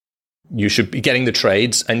news that you should be getting the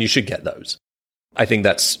trades, and you should get those. I think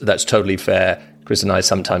that's totally fair. Chris and I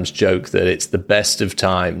sometimes joke that it's the best of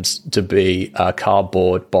times to be a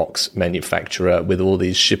cardboard box manufacturer with all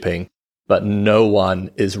these shipping, but no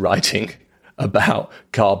one is writing about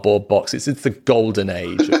cardboard boxes. It's the golden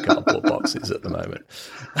age of cardboard boxes at the moment,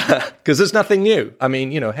 because there's nothing new. I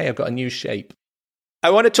mean, hey, I've got a new shape. I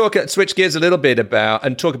want to switch gears a little bit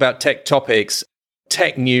and talk about tech topics.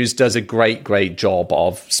 Tech News does a great job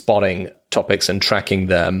of spotting topics and tracking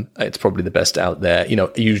them. It's probably the best out there.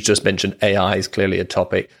 You just mentioned AI is clearly a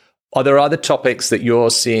topic. Are there other topics that you're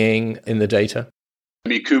seeing in the data? I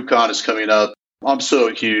mean, KubeCon is coming up. I'm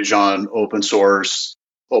so huge on open source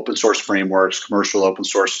frameworks, commercial open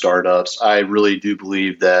source startups. I really do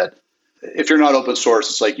believe that if you're not open source,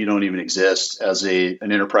 it's like you don't even exist as an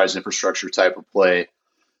enterprise infrastructure type of play.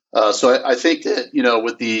 So I think that,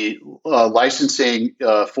 with the licensing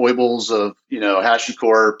foibles of,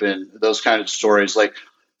 HashiCorp and those kind of stories,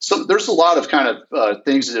 So there's a lot of kind of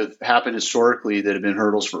things that have happened historically that have been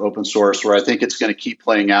hurdles for open source, where I think it's going to keep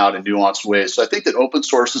playing out in nuanced ways. So I think that open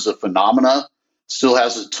source as a phenomena still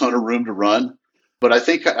has a ton of room to run. But I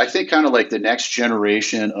think kind of like the next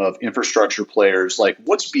generation of infrastructure players, like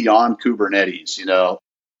what's beyond Kubernetes,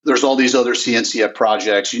 there's all these other CNCF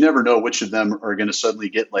projects. You never know which of them are going to suddenly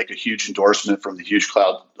get like a huge endorsement from the huge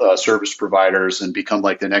cloud service providers and become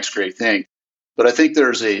like the next great thing. But I think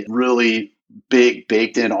there's a really big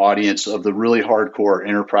baked in audience of the really hardcore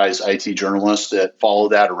enterprise IT journalists that follow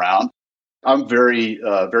that around. I'm very,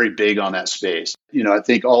 very big on that space. I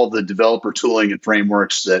think all the developer tooling and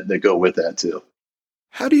frameworks that go with that too.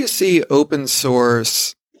 How do you see open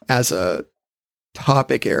source as a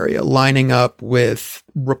topic area lining up with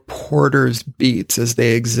reporters' beats as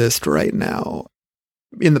they exist right now?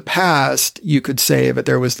 In the past, you could say that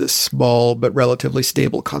there was this small but relatively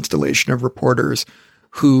stable constellation of reporters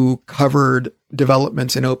who covered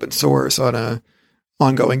developments in open source on an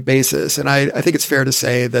ongoing basis. And I think it's fair to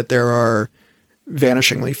say that there are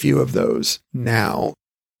vanishingly few of those now,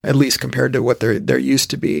 at least compared to what there used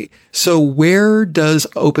to be. So where does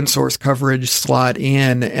open source coverage slot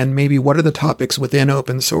in? And maybe what are the topics within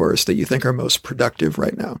open source that you think are most productive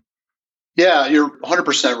right now? Yeah, you're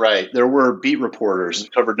 100% right. There were beat reporters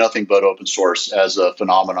that covered nothing but open source as a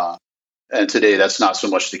phenomenon. And today that's not so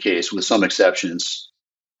much the case, with some exceptions.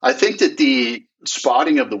 I think that the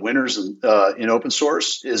spotting of the winners in open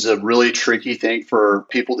source is a really tricky thing for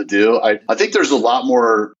people to do. I think there's a lot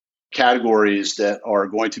more categories that are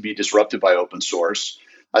going to be disrupted by open source.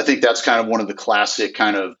 I think that's kind of one of the classic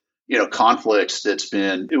kind of, conflicts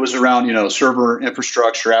it was around, server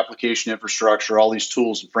infrastructure, application infrastructure, all these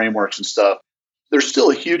tools and frameworks and stuff. There's still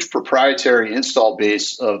a huge proprietary install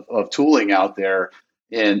base of tooling out there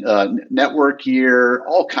and network gear,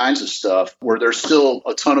 all kinds of stuff where there's still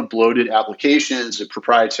a ton of bloated applications and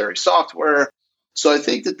proprietary software. So I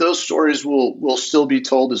think that those stories will still be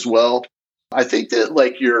told as well. I think that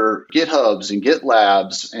like your GitHubs and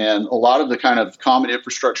GitLabs and a lot of the kind of common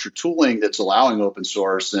infrastructure tooling that's allowing open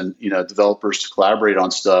source and developers to collaborate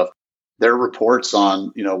on stuff, their reports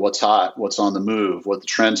on what's hot, what's on the move, what the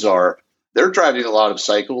trends are, they're driving a lot of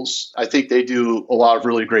cycles. I think they do a lot of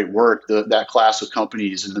really great work. That class of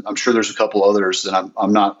companies, and I'm sure there's a couple others that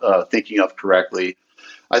I'm not thinking of correctly.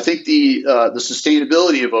 I think the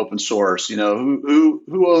sustainability of open source, who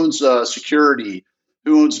owns security,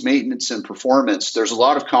 who owns maintenance and performance. There's a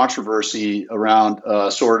lot of controversy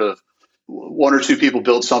around sort of one or two people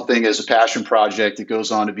build something as a passion project that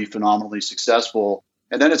goes on to be phenomenally successful.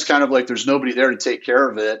 And then it's kind of like there's nobody there to take care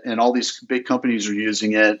of it. And all these big companies are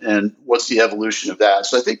using it. And what's the evolution of that?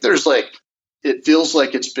 So I think it feels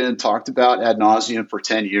like it's been talked about ad nauseum for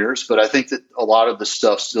 10 years. But I think that a lot of the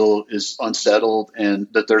stuff still is unsettled and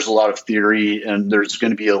that there's a lot of theory and there's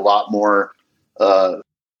going to be a lot more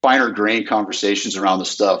finer grained conversations around the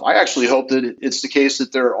stuff. I actually hope that it's the case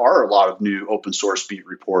that there are a lot of new open source beat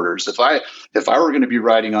reporters. If I were going to be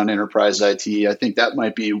writing on enterprise IT, I think that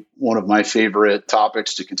might be one of my favorite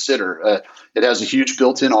topics to consider. It has a huge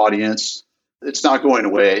built-in audience. It's not going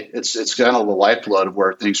away. It's kind of the lifeblood of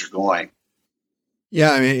where things are going.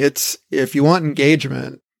 Yeah, I mean, if you want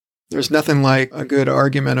engagement, there's nothing like a good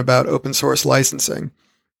argument about open source licensing.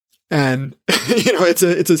 And,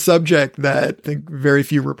 it's a subject that I think very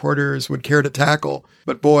few reporters would care to tackle.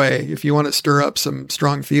 But boy, if you want to stir up some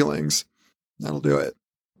strong feelings, that'll do it.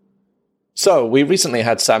 So we recently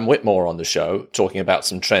had Sam Whitmore on the show talking about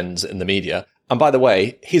some trends in the media. And by the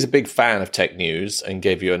way, he's a big fan of tech news and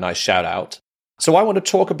gave you a nice shout out. So I want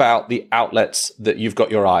to talk about the outlets that you've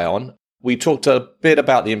got your eye on. We talked a bit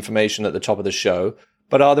about the information at the top of the show.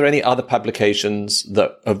 But are there any other publications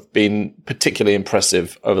that have been particularly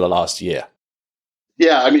impressive over the last year?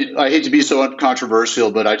 Yeah, I mean, I hate to be so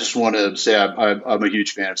uncontroversial, but I just want to say I'm a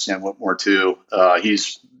huge fan of Sam Whitmore, too.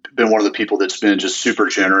 He's been one of the people that's been just super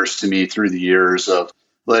generous to me through the years of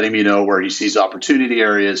letting me know where he sees opportunity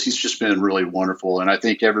areas. He's just been really wonderful. And I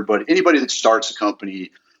think anybody that starts a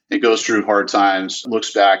company and goes through hard times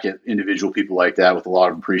looks back at individual people like that with a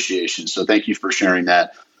lot of appreciation. So thank you for sharing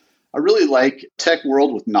that. I really like Tech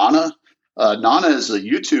World with Nana. Nana is a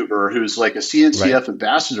YouTuber who's like a CNCF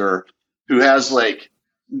ambassador who has like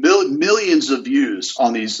millions of views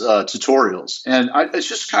on these tutorials. And it's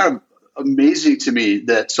just kind of amazing to me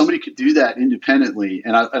that somebody could do that independently.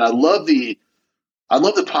 And I love the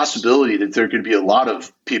possibility that there could be a lot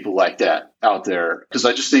of people like that out there, because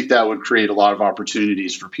I just think that would create a lot of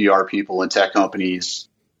opportunities for PR people and tech companies,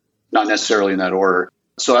 not necessarily in that order.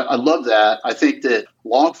 So I love that. I think that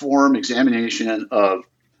long form examination of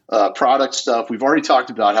product stuff. We've already talked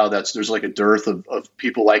about how there's like a dearth of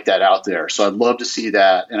people like that out there. So I'd love to see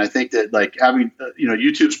that. And I think that like having,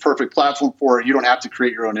 YouTube's perfect platform for it. You don't have to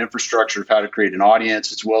create your own infrastructure of how to create an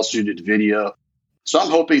audience. It's well suited to video. So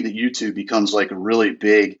I'm hoping that YouTube becomes like a really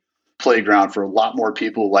big playground for a lot more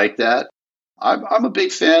people like that. I'm a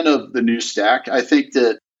big fan of the News Stack. I think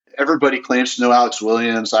that everybody claims to know Alex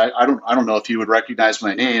Williams. I don't know if he would recognize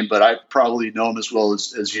my name, but I probably know him as well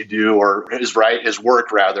as you do, or his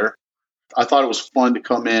work rather. I thought it was fun to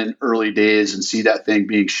come in early days and see that thing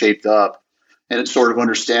being shaped up and sort of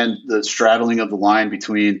understand the straddling of the line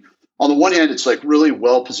between, on the one hand, it's like really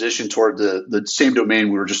well positioned toward the same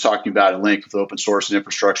domain we were just talking about at length with open source and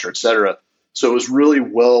infrastructure, et cetera. So it was really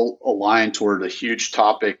well aligned toward a huge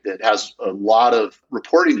topic that has a lot of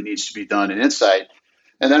reporting that needs to be done and insight.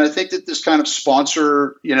 And then I think that this kind of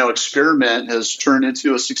sponsor, experiment has turned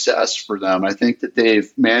into a success for them. I think that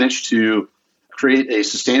they've managed to create a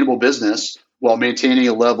sustainable business while maintaining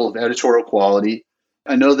a level of editorial quality.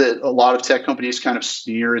 I know that a lot of tech companies kind of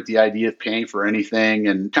sneer at the idea of paying for anything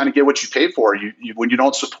and kind of get what you pay for. When you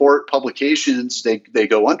don't support publications, they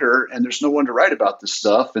go under, and there's no one to write about this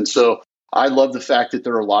stuff. And so I love the fact that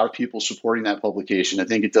there are a lot of people supporting that publication. I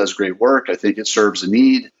think it does great work. I think it serves a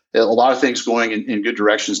need. A lot of things going in good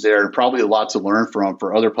directions there, and probably a lot to learn from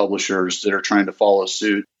for other publishers that are trying to follow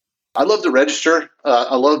suit. I love the Register.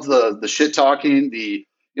 I love the shit talking. The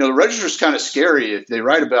Register is kind of scary. If they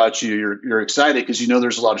write about you, you're excited because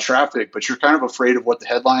there's a lot of traffic, but you're kind of afraid of what the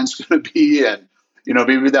headline's going to be, and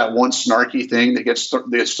maybe that one snarky thing that gets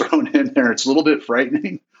thrown in there. It's a little bit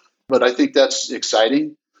frightening, but I think that's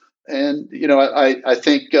exciting. And I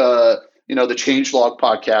think the Changelog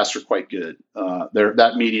podcasts are quite good. They're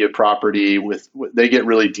that media property they get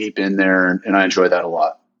really deep in there, and I enjoy that a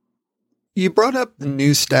lot. You brought up the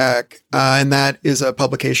News Stack, and that is a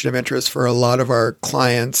publication of interest for a lot of our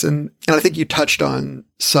clients. And I think you touched on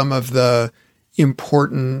some of the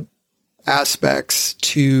important aspects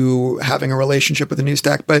to having a relationship with the News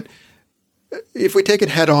Stack. But if we take it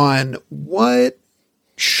head on, what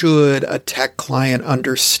should a tech client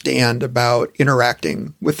understand about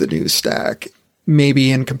interacting with the News Stack,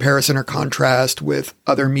 maybe in comparison or contrast with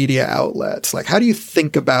other media outlets? Like, how do you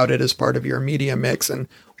think about it as part of your media mix, and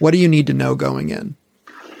what do you need to know going in?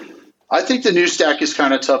 I think the News Stack is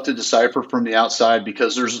kind of tough to decipher from the outside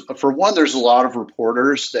because there's a lot of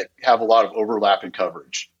reporters that have a lot of overlap in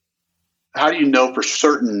coverage. How do you know for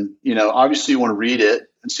certain? Obviously you want to read it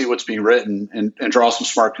and see what's being written and draw some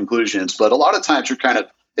smart conclusions. But a lot of times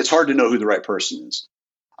it's hard to know who the right person is.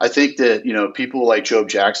 I think that, people like Job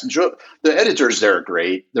Jackson, the editors there are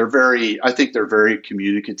great. I think they're very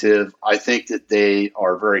communicative. I think that they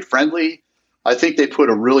are very friendly. I think they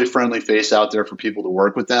put a really friendly face out there for people to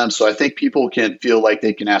work with them. So I think people can feel like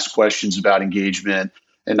they can ask questions about engagement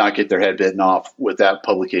and not get their head bitten off with that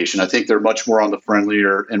publication. I think they're much more on the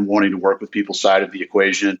friendlier and wanting to work with people's side of the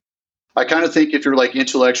equation. I kind of think if you're like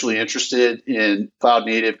intellectually interested in cloud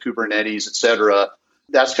native, Kubernetes, et cetera,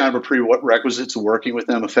 that's kind of a prerequisite to working with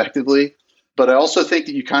them effectively. But I also think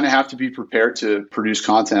that you kind of have to be prepared to produce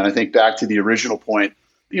content. I think back to the original point,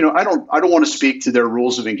 I don't want to speak to their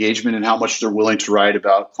rules of engagement and how much they're willing to write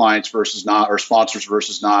about clients versus not, or sponsors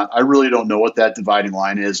versus not. I really don't know what that dividing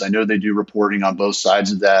line is. I know they do reporting on both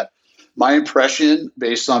sides of that. My impression,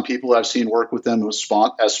 based on people I've seen work with them as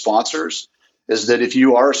sponsors, is that if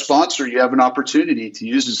you are a sponsor, you have an opportunity to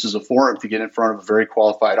use this as a forum to get in front of a very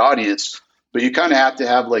qualified audience. But you kind of have to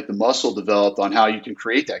have like the muscle developed on how you can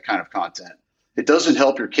create that kind of content. It doesn't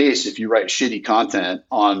help your case if you write shitty content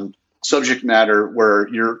on subject matter where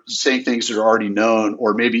you're saying things that are already known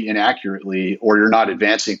or maybe inaccurately, or you're not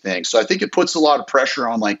advancing things. So I think it puts a lot of pressure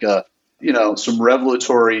on like some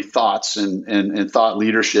revelatory thoughts and thought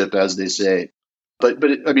leadership, as they say. But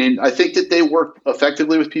I mean, I think that they work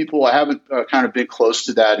effectively with people. I haven't kind of been close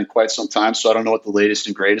to that in quite some time, so I don't know what the latest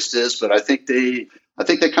and greatest is. But I think they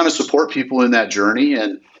kind of support people in that journey,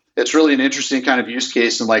 and it's really an interesting kind of use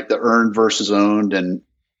case in like the earned versus owned and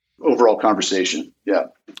overall conversation. Yeah,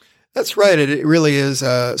 that's right. It really is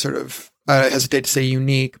sort of, I hesitate to say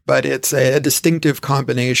unique, but it's a distinctive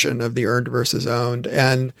combination of the earned versus owned.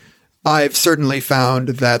 And I've certainly found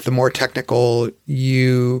that the more technical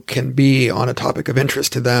you can be on a topic of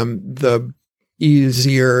interest to them, the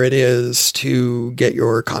easier it is to get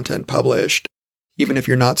your content published, even if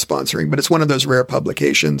you're not sponsoring. But it's one of those rare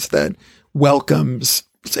publications that welcomes,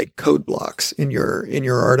 say, code blocks in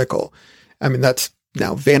your article. I mean, that's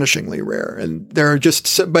now vanishingly rare. And there are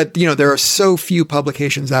there are so few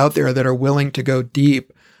publications out there that are willing to go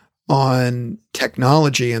deep on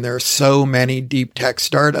technology, and there are so many deep tech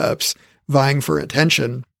startups vying for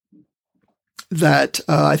attention. that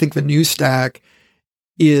I think the news stack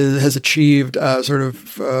has achieved sort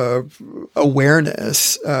of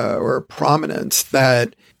awareness or prominence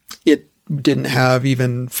that it didn't have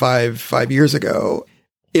even five years ago.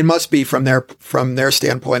 It must be from their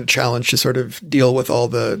standpoint a challenge to sort of deal with all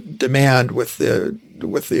the demand with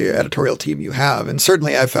the editorial team you have. And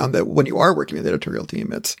certainly I've found that when you are working with the editorial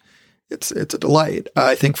team, it's a delight.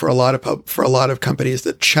 I think for a lot of companies,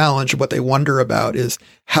 the challenge, what they wonder about is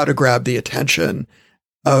how to grab the attention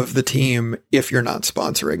of the team if you're not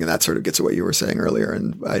sponsoring. And that sort of gets at what you were saying earlier.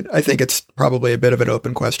 And I think it's probably a bit of an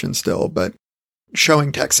open question still, but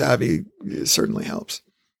showing tech savvy certainly helps.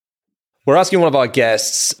 We're asking one of our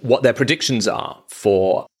guests what their predictions are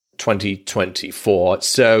for 2024.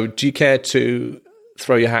 So do you care to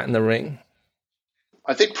throw your hat in the ring?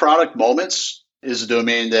 I think product moments is a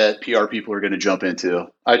domain that PR people are going to jump into.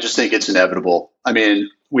 I just think it's inevitable. I mean,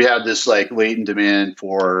 we have this like latent demand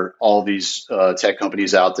for all these tech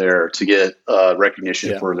companies out there to get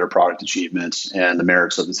recognition for their product achievements and the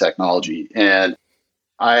merits of the technology. And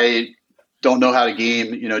I don't know how to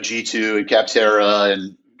game, G2 and Capterra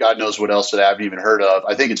and God knows what else that I haven't even heard of.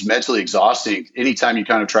 I think it's mentally exhausting anytime you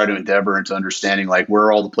kind of try to endeavor into understanding like where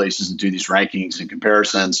are all the places that do these rankings and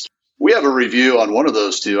comparisons. We have a review on one of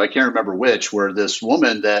those two, I can't remember which, where this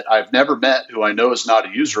woman that I've never met, who I know is not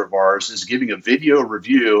a user of ours, is giving a video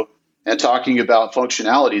review and talking about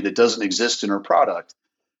functionality that doesn't exist in her product.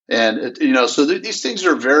 And, so these things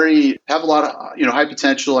have a lot of, high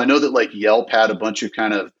potential. I know that like Yelp had a bunch of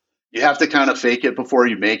you have to kind of fake it before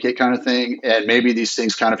you make it kind of thing. And maybe these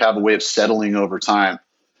things kind of have a way of settling over time.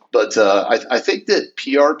 But I think that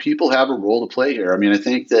PR people have a role to play here. I mean, I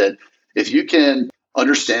think that if you can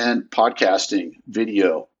understand podcasting,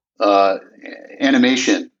 video,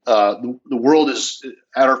 animation, the world is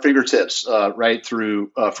at our fingertips, right,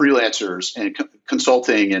 through freelancers and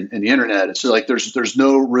consulting and the internet. It's like there's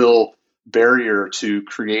no real barrier to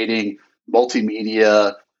creating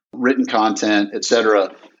multimedia, written content, et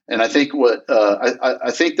cetera. And I think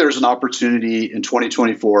I think there's an opportunity in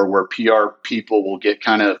 2024 where PR people will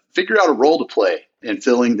figure out a role to play in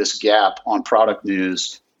filling this gap on product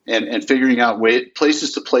news and figuring out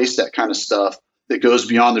places to place that kind of stuff that goes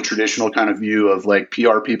beyond the traditional kind of view of like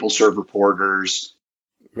PR people serve reporters.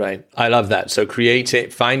 Right. I love that. So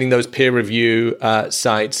finding those peer review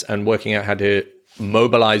sites and working out how to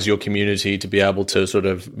mobilize your community to be able to sort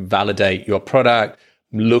of validate your product,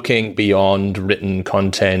 looking beyond written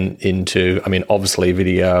content into, obviously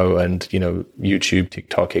video and, YouTube,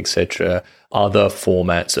 TikTok, etc., other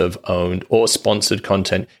formats of owned or sponsored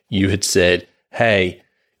content. You had said, hey,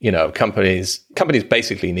 companies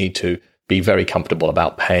basically need to be very comfortable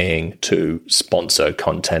about paying to sponsor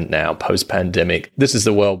content now post-pandemic. This is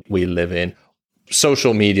the world we live in.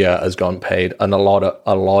 Social media has gone paid, and a lot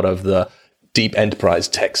of the deep enterprise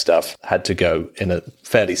tech stuff had to go in a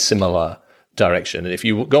fairly similar direction. And if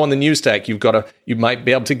you go on the news stack, you might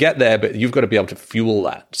be able to get there, but you've got to be able to fuel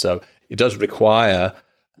that. So it does require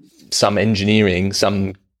some engineering,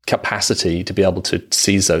 some capacity to be able to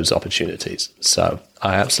seize those opportunities. So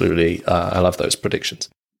I absolutely, I love those predictions.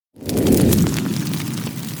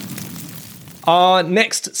 Our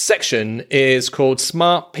next section is called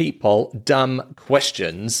Smart People, Dumb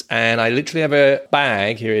Questions. And I literally have a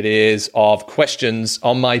bag, here it is, of questions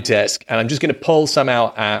on my desk. And I'm just going to pull some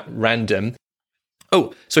out at random.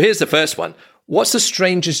 Oh, so here's the first one. What's the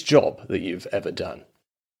strangest job that you've ever done?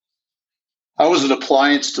 I was an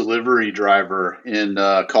appliance delivery driver in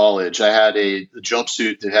college. I had a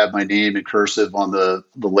jumpsuit that had my name in cursive on the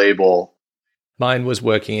label. Mine was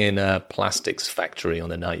working in a plastics factory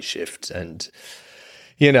on a night shift. And,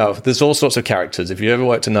 there's all sorts of characters. If you ever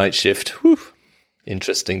worked a night shift,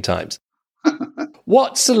 interesting times.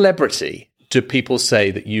 What celebrity do people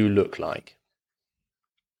say that you look like?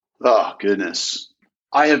 Oh, goodness.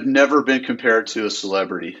 I have never been compared to a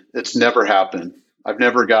celebrity. It's never happened. I've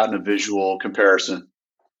never gotten a visual comparison.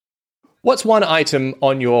 What's one item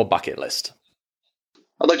on your bucket list?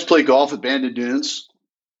 I'd like to play golf at Bandon Dunes.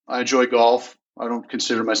 I enjoy golf. I don't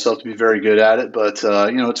consider myself to be very good at it, but,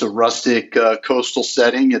 it's a rustic coastal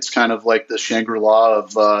setting. It's kind of like the Shangri-La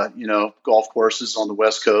of, golf courses on the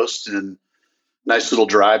West Coast, and nice little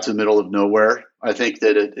drive to the middle of nowhere. I think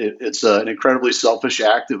that it's an incredibly selfish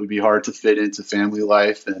act that would be hard to fit into family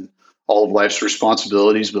life and all of life's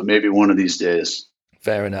responsibilities, but maybe one of these days.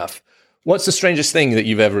 Fair enough. What's the strangest thing that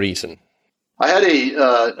you've ever eaten? I had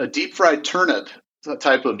a deep fried turnip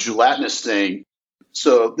type of gelatinous thing.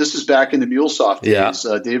 So this is back in the MuleSoft days.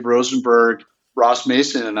 Yeah. Dave Rosenberg, Ross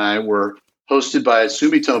Mason, and I were hosted by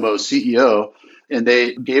Sumitomo CEO and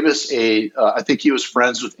they gave us I think he was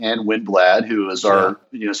friends with Ann Windblad, who is our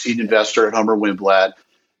seed investor at Humber Windblad.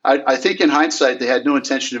 I think in hindsight, they had no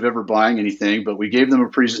intention of ever buying anything, but we gave them a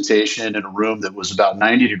presentation in a room that was about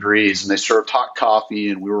 90 degrees, and they served hot coffee,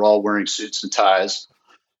 and we were all wearing suits and ties.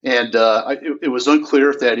 And it was unclear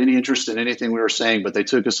if they had any interest in anything we were saying, but they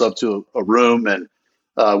took us up to a room, and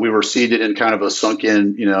we were seated in kind of a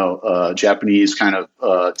sunken, Japanese kind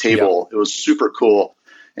of table. It was super cool.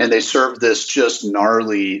 And they served this just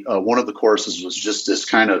gnarly, one of the courses was just this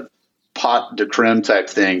kind of pot de creme type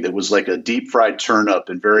thing that was like a deep fried turnip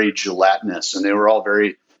and very gelatinous. And they were all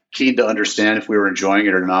very keen to understand if we were enjoying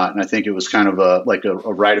it or not. And I think it was kind of a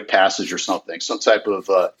rite of passage or something, some type of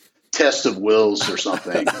test of wills or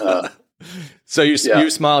something. So you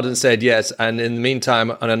smiled and said yes. And in the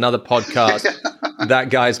meantime, on another podcast, that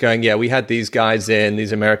guy's going, we had these guys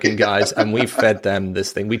these American guys, and we fed them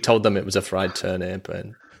this thing. We told them it was a fried turnip,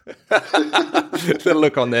 and the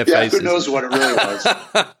look on their faces. Who knows what it really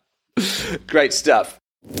was. Great stuff.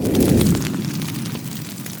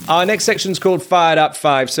 Our next section is called Fired Up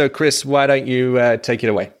 5. So, Chris, why don't you take it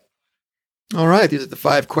away? All right. These are the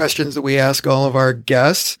 5 questions that we ask all of our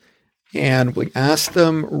guests, and we ask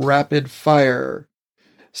them rapid fire.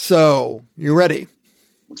 So, you ready?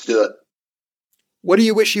 Let's do it. What do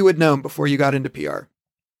you wish you had known before you got into PR?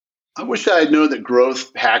 I wish I had known that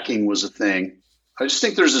growth hacking was a thing. I just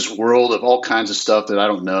think there's this world of all kinds of stuff that I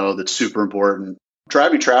don't know that's super important.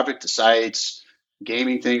 Driving traffic to sites,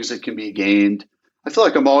 gaming things that can be gamed. I feel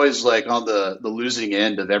like I'm always like on the losing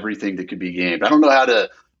end of everything that could be gamed. I don't know how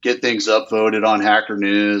to get things upvoted on Hacker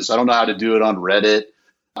News. I don't know how to do it on Reddit.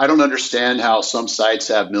 I don't understand how some sites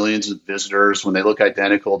have millions of visitors when they look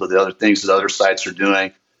identical to the other things that other sites are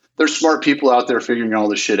doing. There's smart people out there figuring all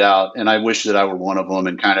this shit out, and I wish that I were one of them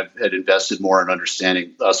and kind of had invested more in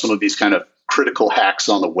understanding some of these kind of critical hacks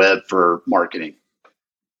on the web for marketing.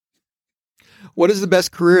 What is the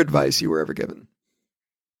best career advice you were ever given?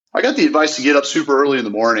 I got the advice to get up super early in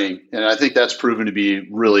the morning, and I think that's proven to be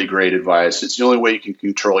really great advice. It's the only way you can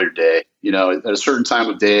control your day. At a certain time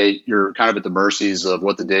of day, you're kind of at the mercies of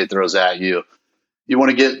what the day throws at you. You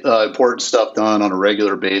want to get important stuff done on a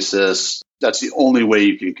regular basis. That's the only way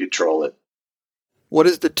you can control it. What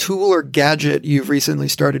is the tool or gadget you've recently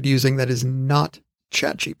started using that is not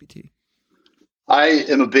ChatGPT? I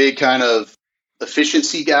am a big kind of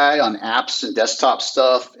efficiency guy on apps and desktop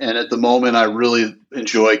stuff. And at the moment, I really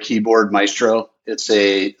enjoy Keyboard Maestro. It's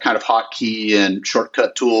a kind of hotkey and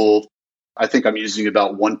shortcut tool. I think I'm using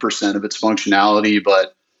about 1% of its functionality,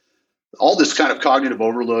 but all this kind of cognitive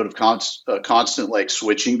overload of constant like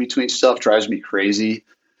switching between stuff drives me crazy.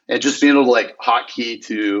 And just being able to like hotkey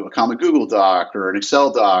to a common Google Doc or an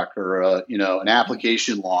Excel doc or an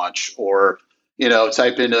application launch, or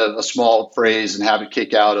type in a small phrase and have it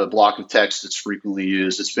kick out a block of text that's frequently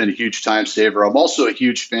used. It's been a huge time saver. I'm also a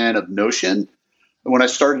huge fan of Notion. And when I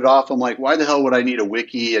started off, I'm like, why the hell would I need a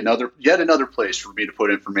wiki, yet another place for me to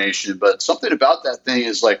put information? But something about that thing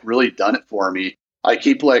has like really done it for me. I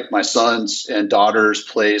keep like my sons and daughters'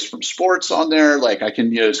 plays from sports on there. Like I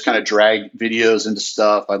can, just kind of drag videos into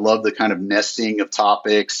stuff. I love the kind of nesting of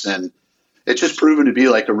topics, and it's just proven to be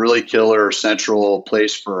like a really killer central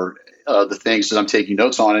place for the things that I'm taking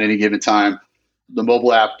notes on at any given time. The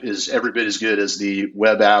mobile app is every bit as good as the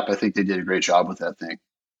web app. I think they did a great job with that thing.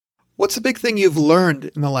 What's the big thing you've learned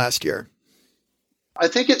in the last year? I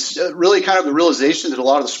think it's really kind of the realization that a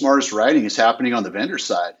lot of the smartest writing is happening on the vendor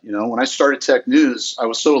side. When I started Tech News, I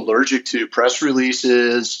was so allergic to press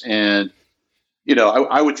releases, and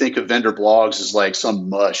I would think of vendor blogs as like some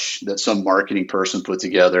mush that some marketing person put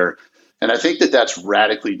together. And I think that that's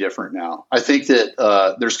radically different now. I think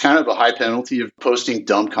that there's kind of a high penalty of posting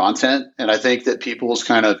dumb content. And I think that people's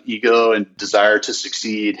kind of ego and desire to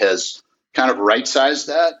succeed has kind of right-sized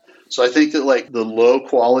that. So I think that like the low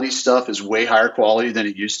quality stuff is way higher quality than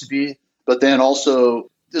it used to be. But then also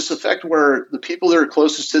this effect where the people that are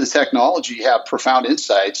closest to the technology have profound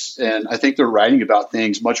insights. And I think they're writing about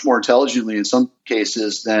things much more intelligently in some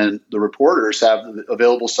cases than the reporters have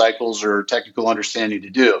available cycles or technical understanding to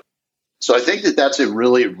do. So I think that that's a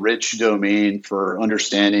really rich domain for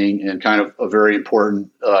understanding, and kind of a very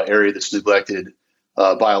important area that's neglected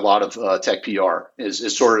by a lot of tech PR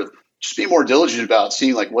is sort of just be more diligent about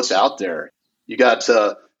seeing like what's out there. You got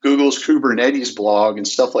Google's Kubernetes blog and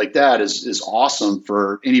stuff like that is awesome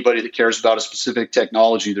for anybody that cares about a specific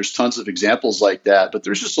technology. There's tons of examples like that, but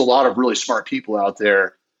there's just a lot of really smart people out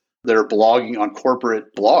there that are blogging on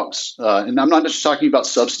corporate blogs. And I'm not just talking about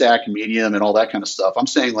Substack and Medium and all that kind of stuff. I'm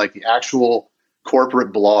saying like the actual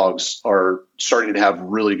corporate blogs are starting to have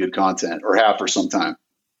really good content, or have for some time.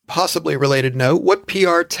 possibly related note, what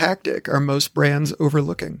PR tactic are most brands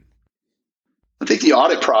overlooking? I think the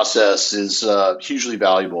audit process is hugely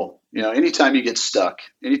valuable. Anytime you get stuck,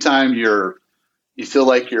 anytime you feel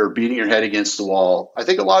like you're beating your head against the wall, I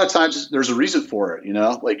think a lot of times there's a reason for it.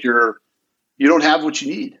 Like you don't have what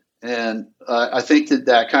you need. And I think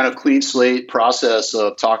that kind of clean slate process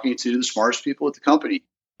of talking to the smartest people at the company,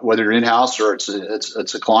 whether you're in-house or it's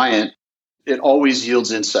a client, it always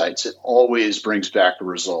yields insights. It always brings back a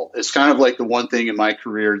result. It's kind of like the one thing in my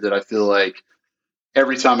career that I feel like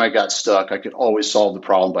every time I got stuck, I could always solve the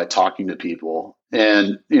problem by talking to people.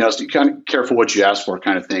 And, so you kind of careful what you ask for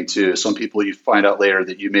kind of thing too. Some people you find out later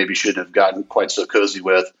that you maybe shouldn't have gotten quite so cozy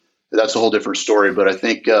with. That's a whole different story. But I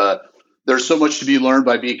think there's so much to be learned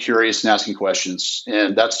by being curious and asking questions.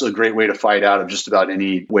 And that's a great way to fight out of just about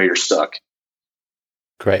any way you're stuck.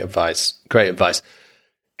 Great advice. Great advice.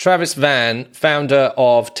 Travis Vann, founder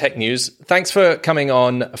of Tech News, thanks for coming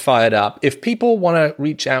on Fired Up. If people want to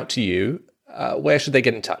reach out to you, where should they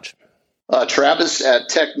get in touch? Travis at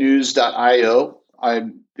technews.io.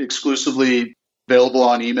 I'm exclusively available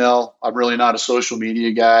on email. I'm really not a social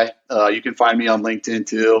media guy. You can find me on LinkedIn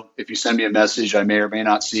too. If you send me a message, I may or may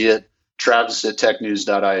not see it. Travis at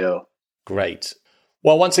technews.io. Great.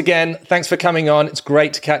 Well, once again, thanks for coming on. It's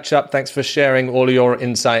great to catch up. Thanks for sharing all of your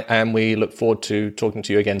insight, and we look forward to talking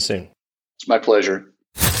to you again soon. It's my pleasure.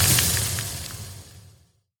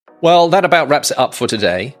 Well, that about wraps it up for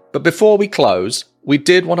today. But before we close, we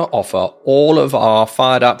did want to offer all of our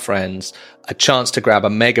Fired Up friends a chance to grab a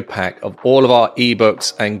mega pack of all of our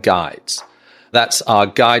ebooks and guides. That's our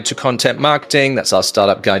guide to content marketing. That's our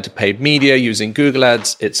startup guide to paid media using Google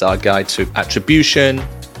Ads. It's our guide to attribution.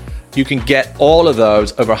 You can get all of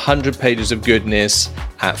those, over 100 pages of goodness,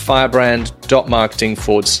 at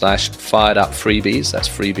firebrand.marketing/fired up freebies. That's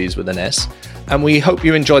freebies with an S. And we hope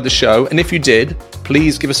you enjoyed the show. And if you did,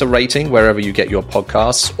 please give us a rating wherever you get your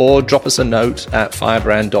podcasts, or drop us a note at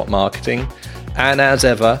firebrand.marketing. And as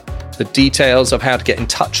ever, the details of how to get in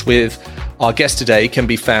touch with our guest today can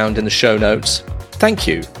be found in the show notes. Thank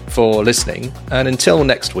you for listening. And until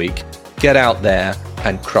next week, get out there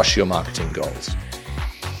and crush your marketing goals.